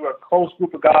 We were a close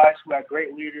group of guys who had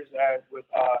great leaders with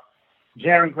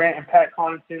Jaron Grant and Pat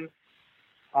Connaughton,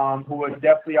 who were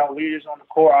definitely our leaders on the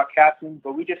court, our captains.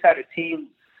 But we just had a team.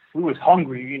 We was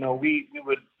hungry.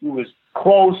 We was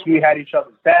close. We had each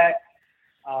other's back.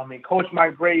 And Coach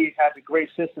Mike Brady had a great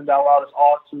system that allowed us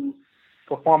all to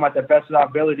perform at the best of our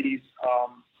abilities,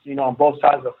 on both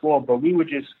sides of the floor. But we would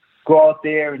just go out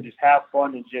there and just have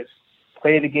fun and just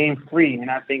play the game free.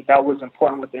 And I think that was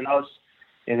important within us.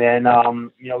 And then,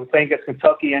 we played against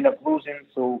Kentucky, end up losing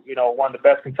to, one of the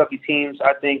best Kentucky teams,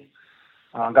 I think.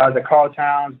 Guys like Carl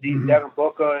Towns, Devin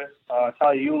Booker,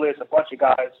 Tyler Eulis, a bunch of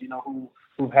guys,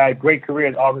 who've had great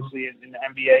careers, obviously, in the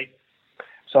NBA.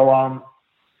 So,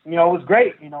 it was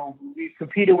great. We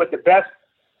competed with the best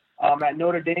at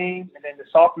Notre Dame. And then the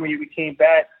sophomore year, we came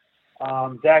back.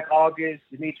 Zach August,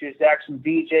 Demetrius Jackson,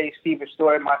 DJ, Steve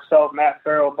Story, myself, Matt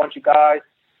Farrell, a bunch of guys.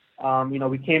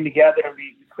 We came together and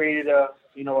we created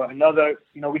another,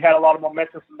 we had a lot of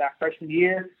momentum from that freshman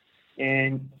year.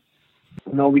 And,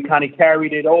 we kind of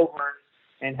carried it over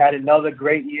and had another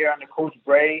great year under Coach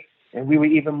Bray. And we were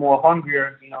even more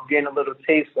hungrier, getting a little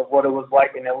taste of what it was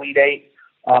like in the Elite Eight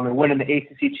and winning the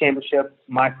ACC championship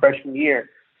my freshman year.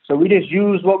 So we just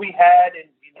used what we had. And,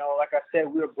 like I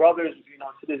said, we were brothers.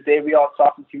 To this day, we all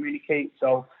talk and communicate.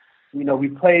 So, we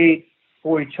played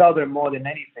for each other more than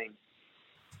anything.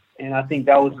 And I think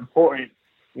that was important,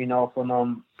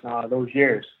 from those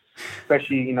years.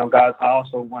 Especially, guys, I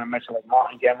also want to mention like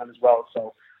Martin Gammon as well.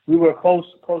 So we were a close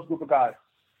group of guys.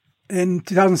 In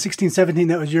 2016-17,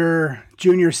 that was your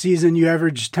junior season. You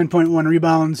averaged 10.1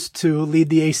 rebounds to lead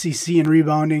the ACC in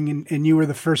rebounding, and you were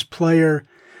the first player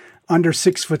under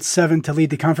 6'7" to lead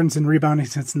the conference in rebounding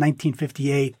since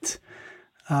 1958.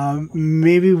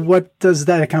 Maybe what does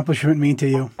that accomplishment mean to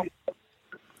you?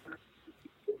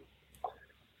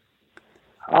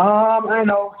 I don't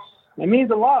know. It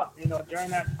means a lot. During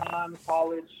that time,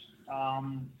 college,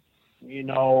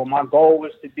 my goal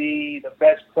was to be the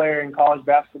best player in college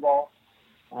basketball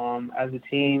as a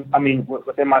team.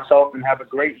 Within myself, and have a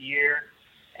great year.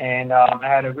 And I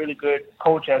had a really good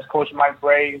coach as Coach Mike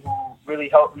Bray, who really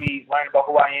helped me learn about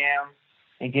who I am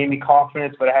and gave me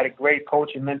confidence. But I had a great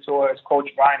coach and mentor as Coach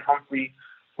Brian Humphrey,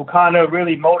 who kind of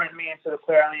really molded me into the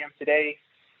player I am today,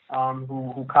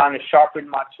 who kind of sharpened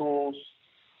my tools,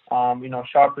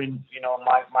 sharpened,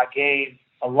 my game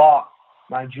a lot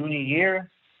my junior year.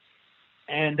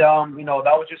 And, that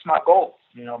was just my goal.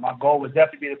 My goal was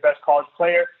definitely to be the best college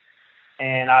player.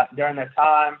 And during that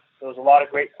time, there was a lot of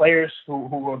great players who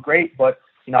were great, but,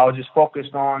 I was just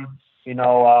focused on,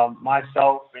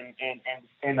 myself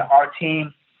and our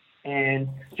team and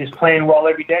just playing well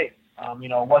every day.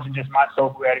 It wasn't just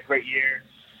myself who had a great year.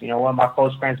 One of my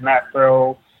close friends, Matt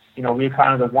Farrell, we were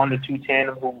kind of the 1 to 2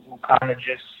 tandem who kind of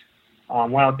just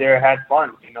went out there and had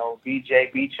fun.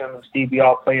 BJ, Beecham, and Steve, we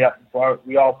all played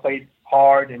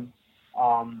hard and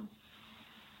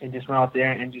just went out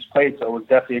there and just played. So it was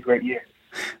definitely a great year.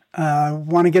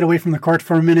 Want to get away from the court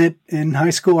for a minute. In high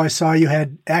school, I saw you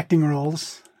had acting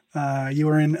roles. You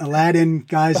were in Aladdin,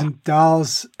 Guys and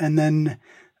Dolls, and then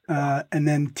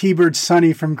T-Bird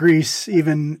Sonny from Greece,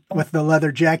 even with the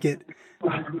leather jacket.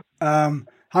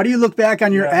 How do you look back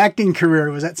on your acting career?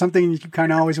 Was that something you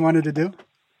kind of always wanted to do?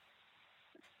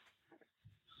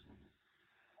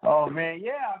 Oh man,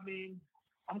 yeah.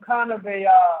 I'm kind of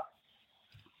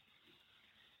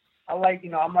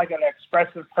I'm like an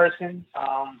expressive person.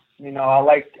 I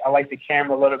like the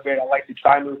camera a little bit. I like to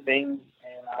try new things.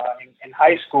 And in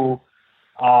high school,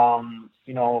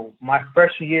 my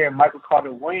freshman year, Michael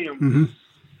Carter Williams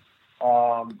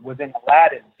was in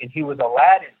Aladdin, and he was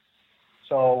Aladdin.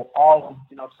 So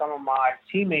some of my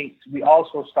teammates, we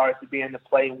also started to be in the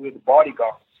play, and we were the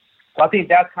bodyguards. So I think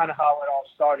that's kind of how it all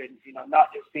started.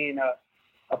 Not just being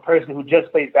a person who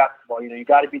just plays basketball. You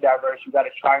got to be diverse. You got to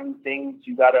try new things.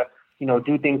 You got to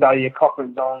do things out of your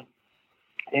comfort zone.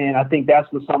 And I think that's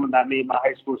what something that made my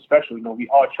high school special. We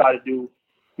all try to do,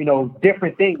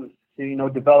 different things to,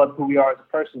 develop who we are as a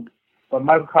person. But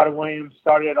Michael Carter Williams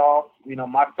started it off,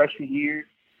 my freshman year.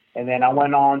 And then I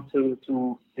went on to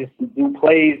just do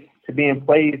plays, to be in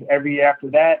plays every year after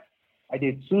that. I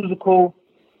did Suzical,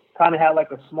 kind of had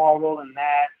like a small role in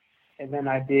that. And then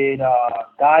I did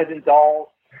Guys and Dolls,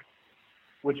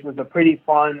 which was a pretty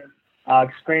fun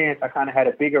experience. I kind of had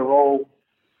a bigger role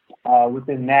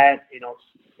within that,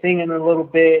 singing a little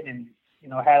bit and,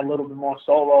 had a little bit more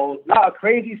solos. Not a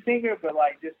crazy singer, but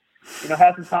like just,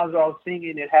 had some times where I was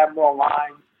singing and had more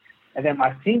lines. And then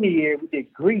my senior year, we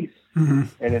did Greece. Mm-hmm.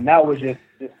 And then that was just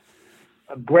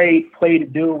a great play to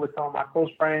do with some of my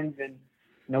close friends. And,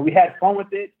 we had fun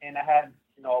with it. And I had,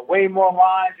 way more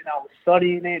lines, and I was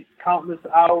studying it, countless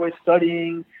hours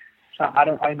studying. I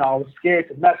was scared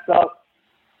to mess up.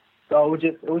 So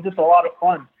it was just a lot of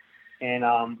fun. And,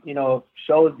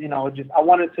 shows, I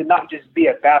wanted to not just be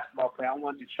a basketball player. I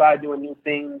wanted to try doing new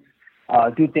things,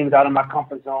 do things out of my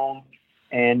comfort zone.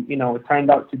 And, it turned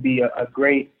out to be a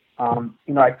great,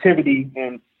 activity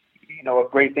and, a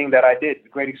great thing that I did, a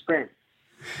great experience.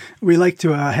 We like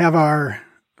to have our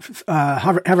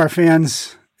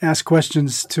fans ask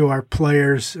questions to our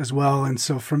players as well. And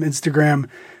so from Instagram,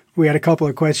 we had a couple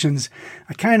of questions.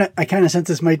 I kind of sense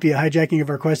this might be a hijacking of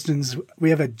our questions.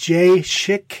 We have a J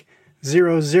Schick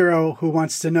 00 who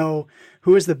wants to know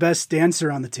who is the best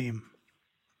dancer on the team.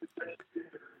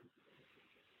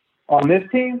 On this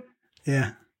team?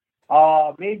 Yeah.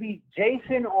 Maybe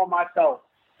Jason or myself.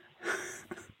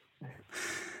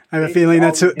 I have a feeling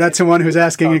that's the one who's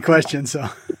asking a question. So.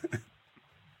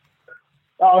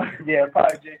 Oh yeah,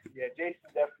 probably Jason. Yeah, Jason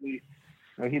definitely.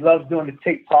 He loves doing the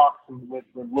TikToks with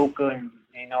Luca and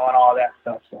and all that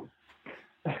stuff. So.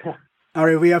 All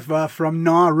right, we have from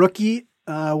Nah Rookie.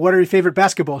 What are your favorite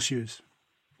basketball shoes?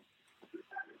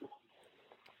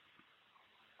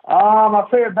 My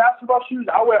favorite basketball shoes,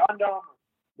 I wear Under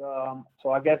Armour.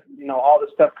 So I guess all the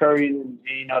Steph Curry and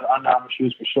the Under Armour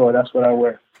shoes for sure. That's what I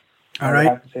wear. All right. I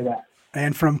have to say that.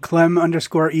 And from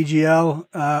Clem_EGL,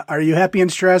 are you happy in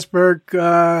Strasbourg?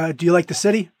 Do you like the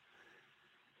city?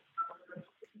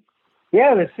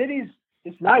 Yeah, the city's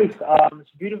it's nice. It's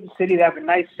a beautiful city. They have a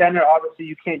nice center. Obviously,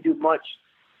 you can't do much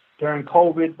during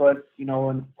COVID, but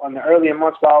on the earlier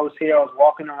months while I was here, I was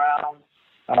walking around.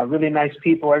 Really nice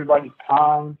people. Everybody's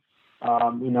calm.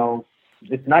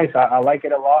 It's nice. I like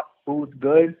it a lot. Food's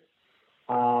good.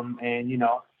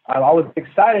 I was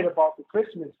excited about the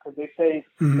Christmas because they say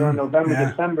during November,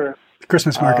 December,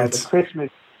 Christmas markets. The Christmas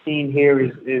scene here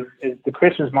is the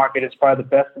Christmas market is probably the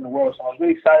best in the world. So I was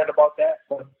really excited about that.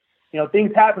 But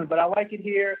things happen. But I like it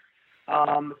here.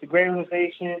 It's a great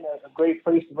organization, a great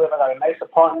place to live. I got a nice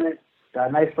apartment, got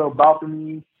a nice little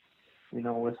balcony,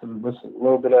 with a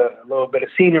little bit of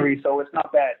scenery. So it's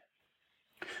not bad.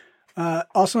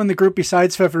 Also in the group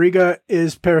besides Favoriga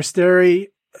is Peristeri.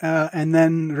 And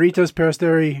then Ritos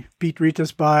Peristeri beat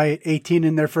Ritos by 18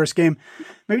 in their first game.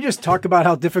 Maybe just talk about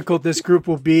how difficult this group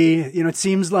will be. It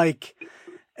seems like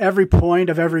every point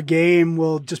of every game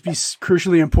will just be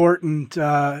crucially important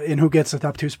in who gets the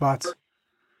top two spots.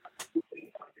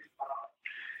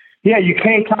 Yeah, you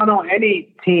can't count on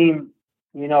any team,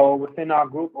 within our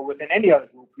group or within any other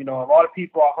group. A lot of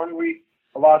people are hungry.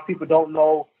 A lot of people don't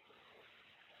know,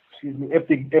 if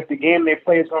the game they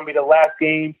play is going to be the last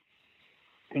game.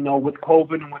 With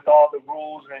COVID and with all the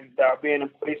rules and that are being in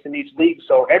place in each league.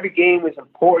 So every game is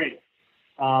important.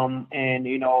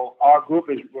 Our group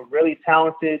we're really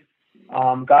talented.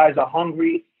 Guys are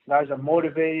hungry. Guys are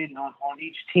motivated on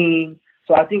each team.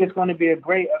 So I think it's going to be a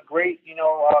great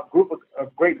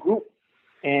group.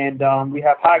 And we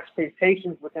have high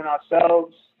expectations within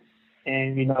ourselves.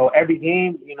 And, every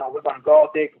game, we're going to go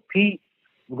out there, compete.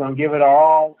 We're going to give it our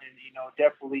all and,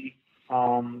 definitely,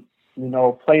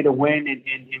 play to win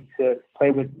and to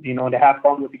play with, to have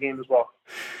fun with the game as well.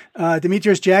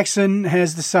 Demetrius Jackson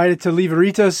has decided to leave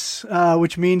Ritos,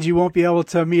 which means you won't be able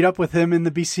to meet up with him in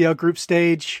the BCL group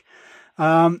stage.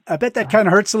 I bet that kind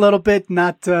of hurts a little bit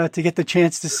not to get the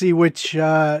chance to see which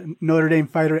Notre Dame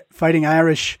Fighting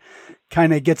Irish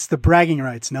kind of gets the bragging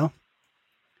rights, no?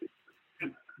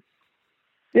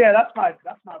 Yeah, that's my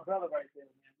brother right there,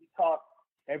 man. We talk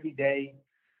every day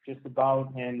just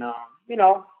about, and,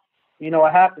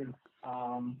 what happens.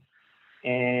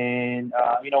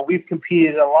 We've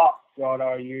competed a lot throughout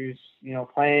our years,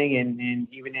 playing and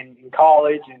even in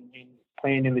college and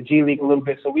playing in the G League a little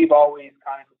bit. So we've always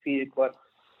kind of competed, but,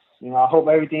 I know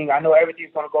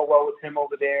everything's going to go well with him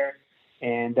over there.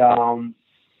 And,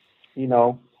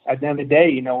 at the end of the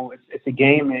day, it's a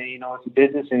game and, it's a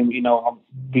business and,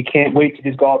 we can't wait to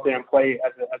just go out there and play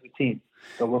as a team.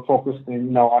 So we're focused,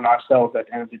 on ourselves at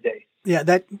the end of the day. Yeah,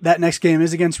 that next game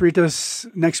is against Ritos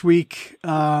next week.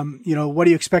 What do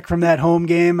you expect from that home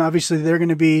game? Obviously, they're going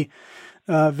to be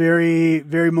very,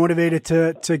 very motivated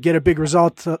to get a big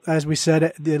result. As we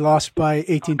said, they lost by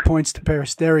 18 points to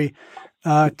Peristeri.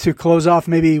 To close off,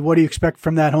 maybe what do you expect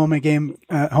from that home game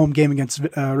against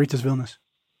Ritos Vilnius?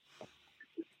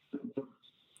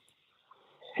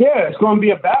 Yeah, it's going to be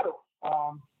a battle.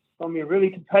 It's going to be a really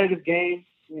competitive game.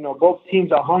 Both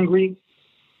teams are hungry.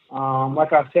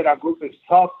 Like I said, our group is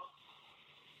tough.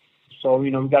 So, we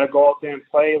got to go out there and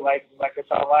play like it's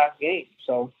our last game.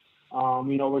 So,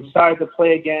 We're excited to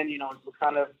play again. We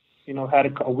kind of,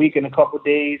 had a week and a couple of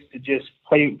days to just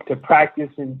play, to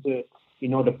practice and to,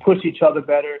 to push each other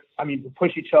better. To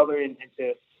push each other and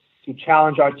to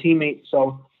challenge our teammates.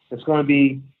 So it's going to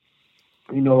be,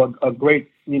 a great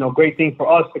thing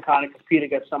for us to kind of compete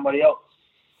against somebody else.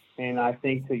 And I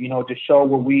think to show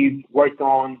what we've worked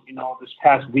on, this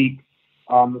past week,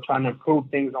 we're trying to improve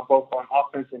things on both on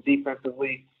offense and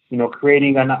defensively,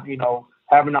 creating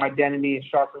having our identity and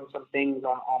sharpening some things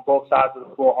on both sides of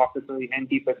the floor, offensively and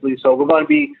defensively. So we're going to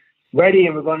be ready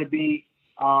and we're going to be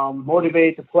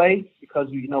motivated to play because,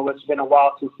 it's been a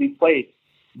while since we played.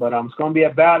 But it's going to be a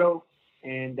battle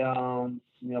and,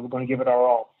 we're going to give it our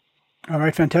all. All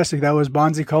right, fantastic. That was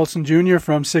Bonzie Colson Jr.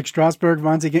 from SIG Strasbourg.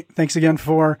 Bonzie, thanks again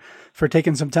for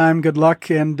taking some time. Good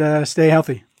luck and stay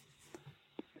healthy.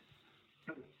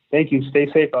 Thank you.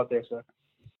 Stay safe out there, sir.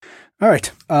 All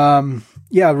right.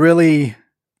 Really,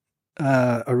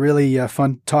 a really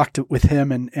fun talk with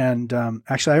him. And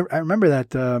actually, I remember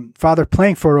that father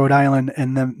playing for Rhode Island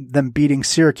and them beating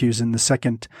Syracuse in the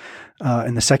second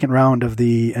round of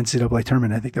the NCAA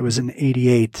tournament. I think that was in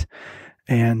 '88.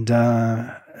 And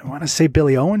I want to say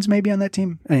Billy Owens maybe on that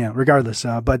team. Yeah, regardless.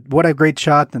 But what a great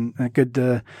shot and a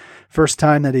good first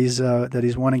time that he's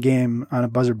won a game on a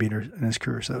buzzer beater in his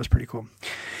career. So that was pretty cool.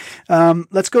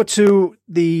 Let's go to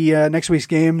the next week's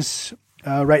games.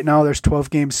 Right now, there's 12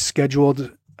 games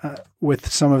scheduled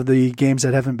with some of the games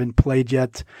that haven't been played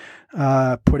yet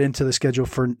put into the schedule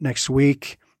for next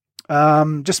week.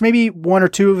 Just maybe one or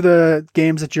two of the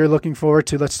games that you're looking forward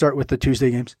to. Let's start with the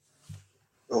Tuesday games.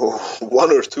 Oh,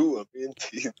 one or two. I mean,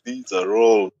 these are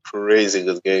all crazy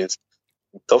good games.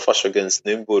 Tofaş against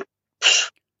Nymburk,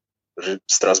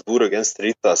 Strasbourg against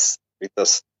Ritas.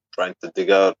 Ritas trying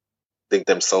to dig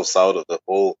themselves out of the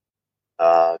hole.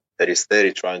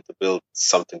 Peristeri trying to build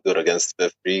something good against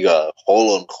VF Riga.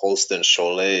 Holon, Holsten,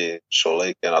 Cholet.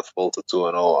 Cholet cannot fall to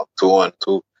 2-0.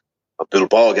 2-2.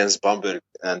 Bilbao against Bamberg.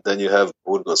 And then you have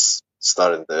Burgos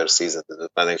starting their season, the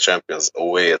defending champions,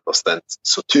 away at Ostend.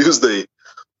 So Tuesday,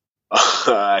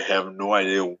 I have no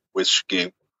idea which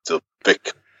game to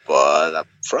pick, but I'm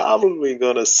probably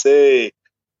going to say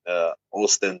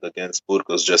Ostend against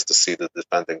Burgos just to see the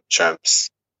defending champs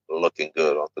looking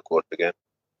good on the court again.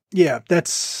 Yeah,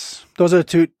 those are the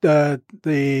two,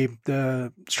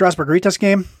 the Strasbourg Ritas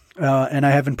game, and I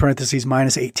have in parentheses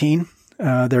 -18.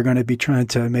 They're going to be trying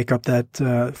to make up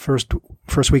that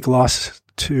first week loss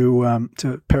to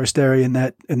Peristeri in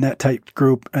that tight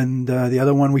group, and the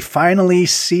other one we finally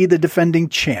see the defending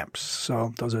champs.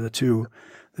 So those are the two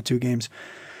games.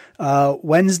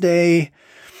 Wednesday,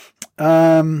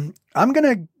 I'm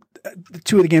gonna.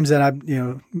 Two of the games that I'm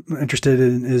interested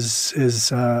in is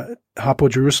Hapoel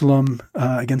Jerusalem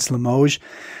against Limoges.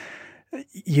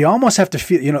 You almost have to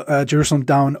feel, Jerusalem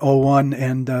down 0-1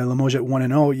 and Limoges at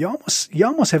 1-0. You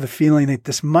almost have a feeling that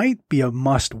this might be a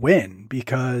must win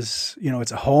because,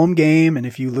 it's a home game. And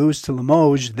if you lose to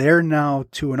Limoges, they're now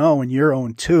 2-0 and you're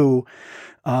 0-2.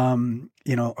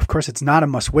 Of course it's not a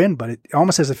must win, but it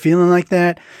almost has a feeling like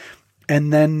that.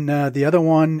 And then the other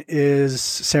one is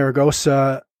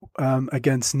Saragossa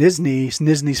against Nizhny.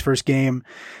 Nizhny's first game.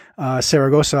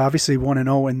 Saragossa obviously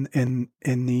 1-0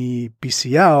 in the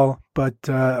BCL, but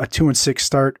a 2-6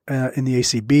 start in the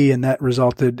ACB, and that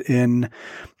resulted in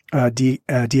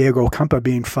Diego Campa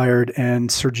being fired and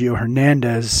Sergio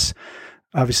Hernandez,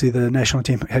 obviously the national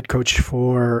team head coach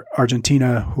for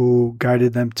Argentina, who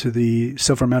guided them to the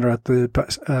silver medal at the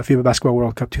FIBA Basketball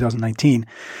World Cup 2019.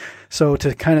 So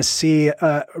to kind of see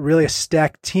really a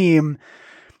stacked team.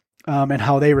 And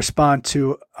how they respond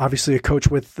to obviously a coach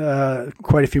with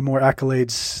quite a few more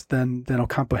accolades than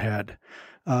Ocampo had.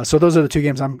 So those are the two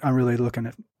games I'm really looking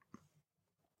at.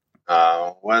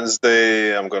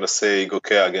 Wednesday, I'm going to say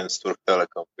Gokia against Turk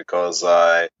Telecom because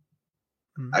I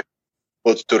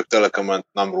put Turk Telecom at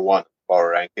number 1 power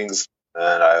rankings,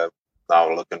 and I'm now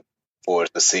looking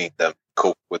forward to seeing them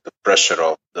cope with the pressure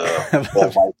of the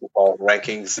almighty power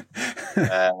rankings.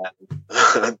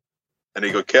 And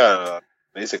Gokia.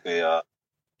 Basically,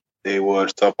 they were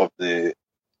top of the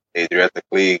Adriatic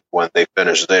League when they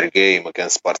finished their game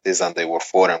against Partizan. They were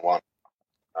 4-1.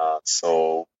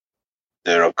 So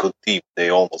they're a good team.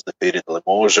 They almost defeated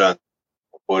Limoges, and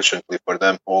unfortunately for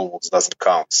them, almost doesn't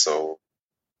count. So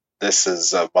this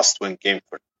is a must-win game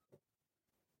for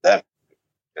them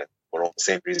for all the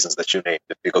same reasons that you named.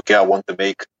 If Gokia want to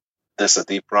make this a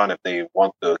deep run, if they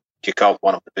want to kick out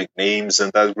one of the big names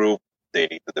in that group, they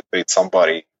need to defeat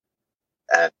somebody.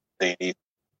 And they need to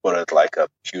put it like a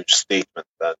huge statement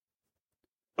that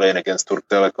playing against Turk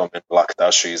Telecom in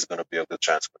Laktashi is going to be a good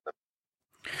chance for them.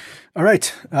 All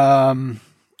right.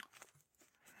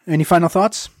 Any final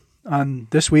thoughts on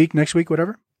this week, next week,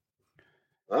 whatever?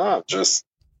 Just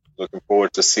looking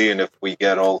forward to seeing if we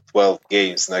get all 12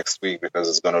 games next week, because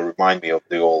it's going to remind me of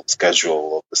the old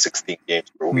schedule of the 16 games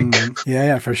per week.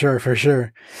 Yeah, for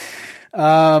sure.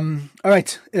 All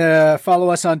right. Follow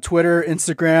us on Twitter,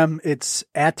 Instagram. It's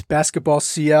at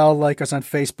BasketballCL. Like us on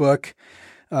Facebook.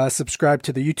 Subscribe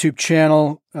to the YouTube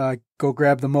channel. Go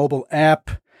grab the mobile app.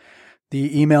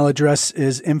 The email address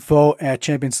is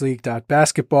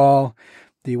info@championsleague.basketball.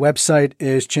 The website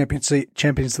is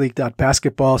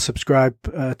championsleague.basketball.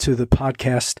 Subscribe to the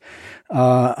podcast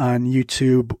on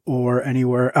YouTube or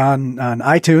anywhere on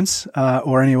iTunes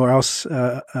or anywhere else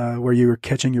where you're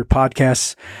catching your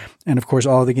podcasts. And of course,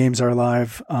 all the games are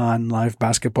live on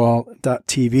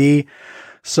livebasketball.tv.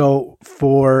 So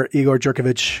for Igor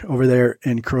Curkovic over there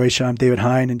in Croatia, I'm David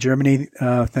Hein in Germany.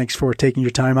 Thanks for taking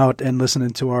your time out and listening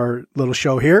to our little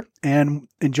show here, and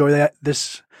enjoy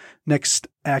this next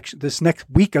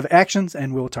week of actions,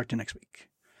 and we'll talk to you next week.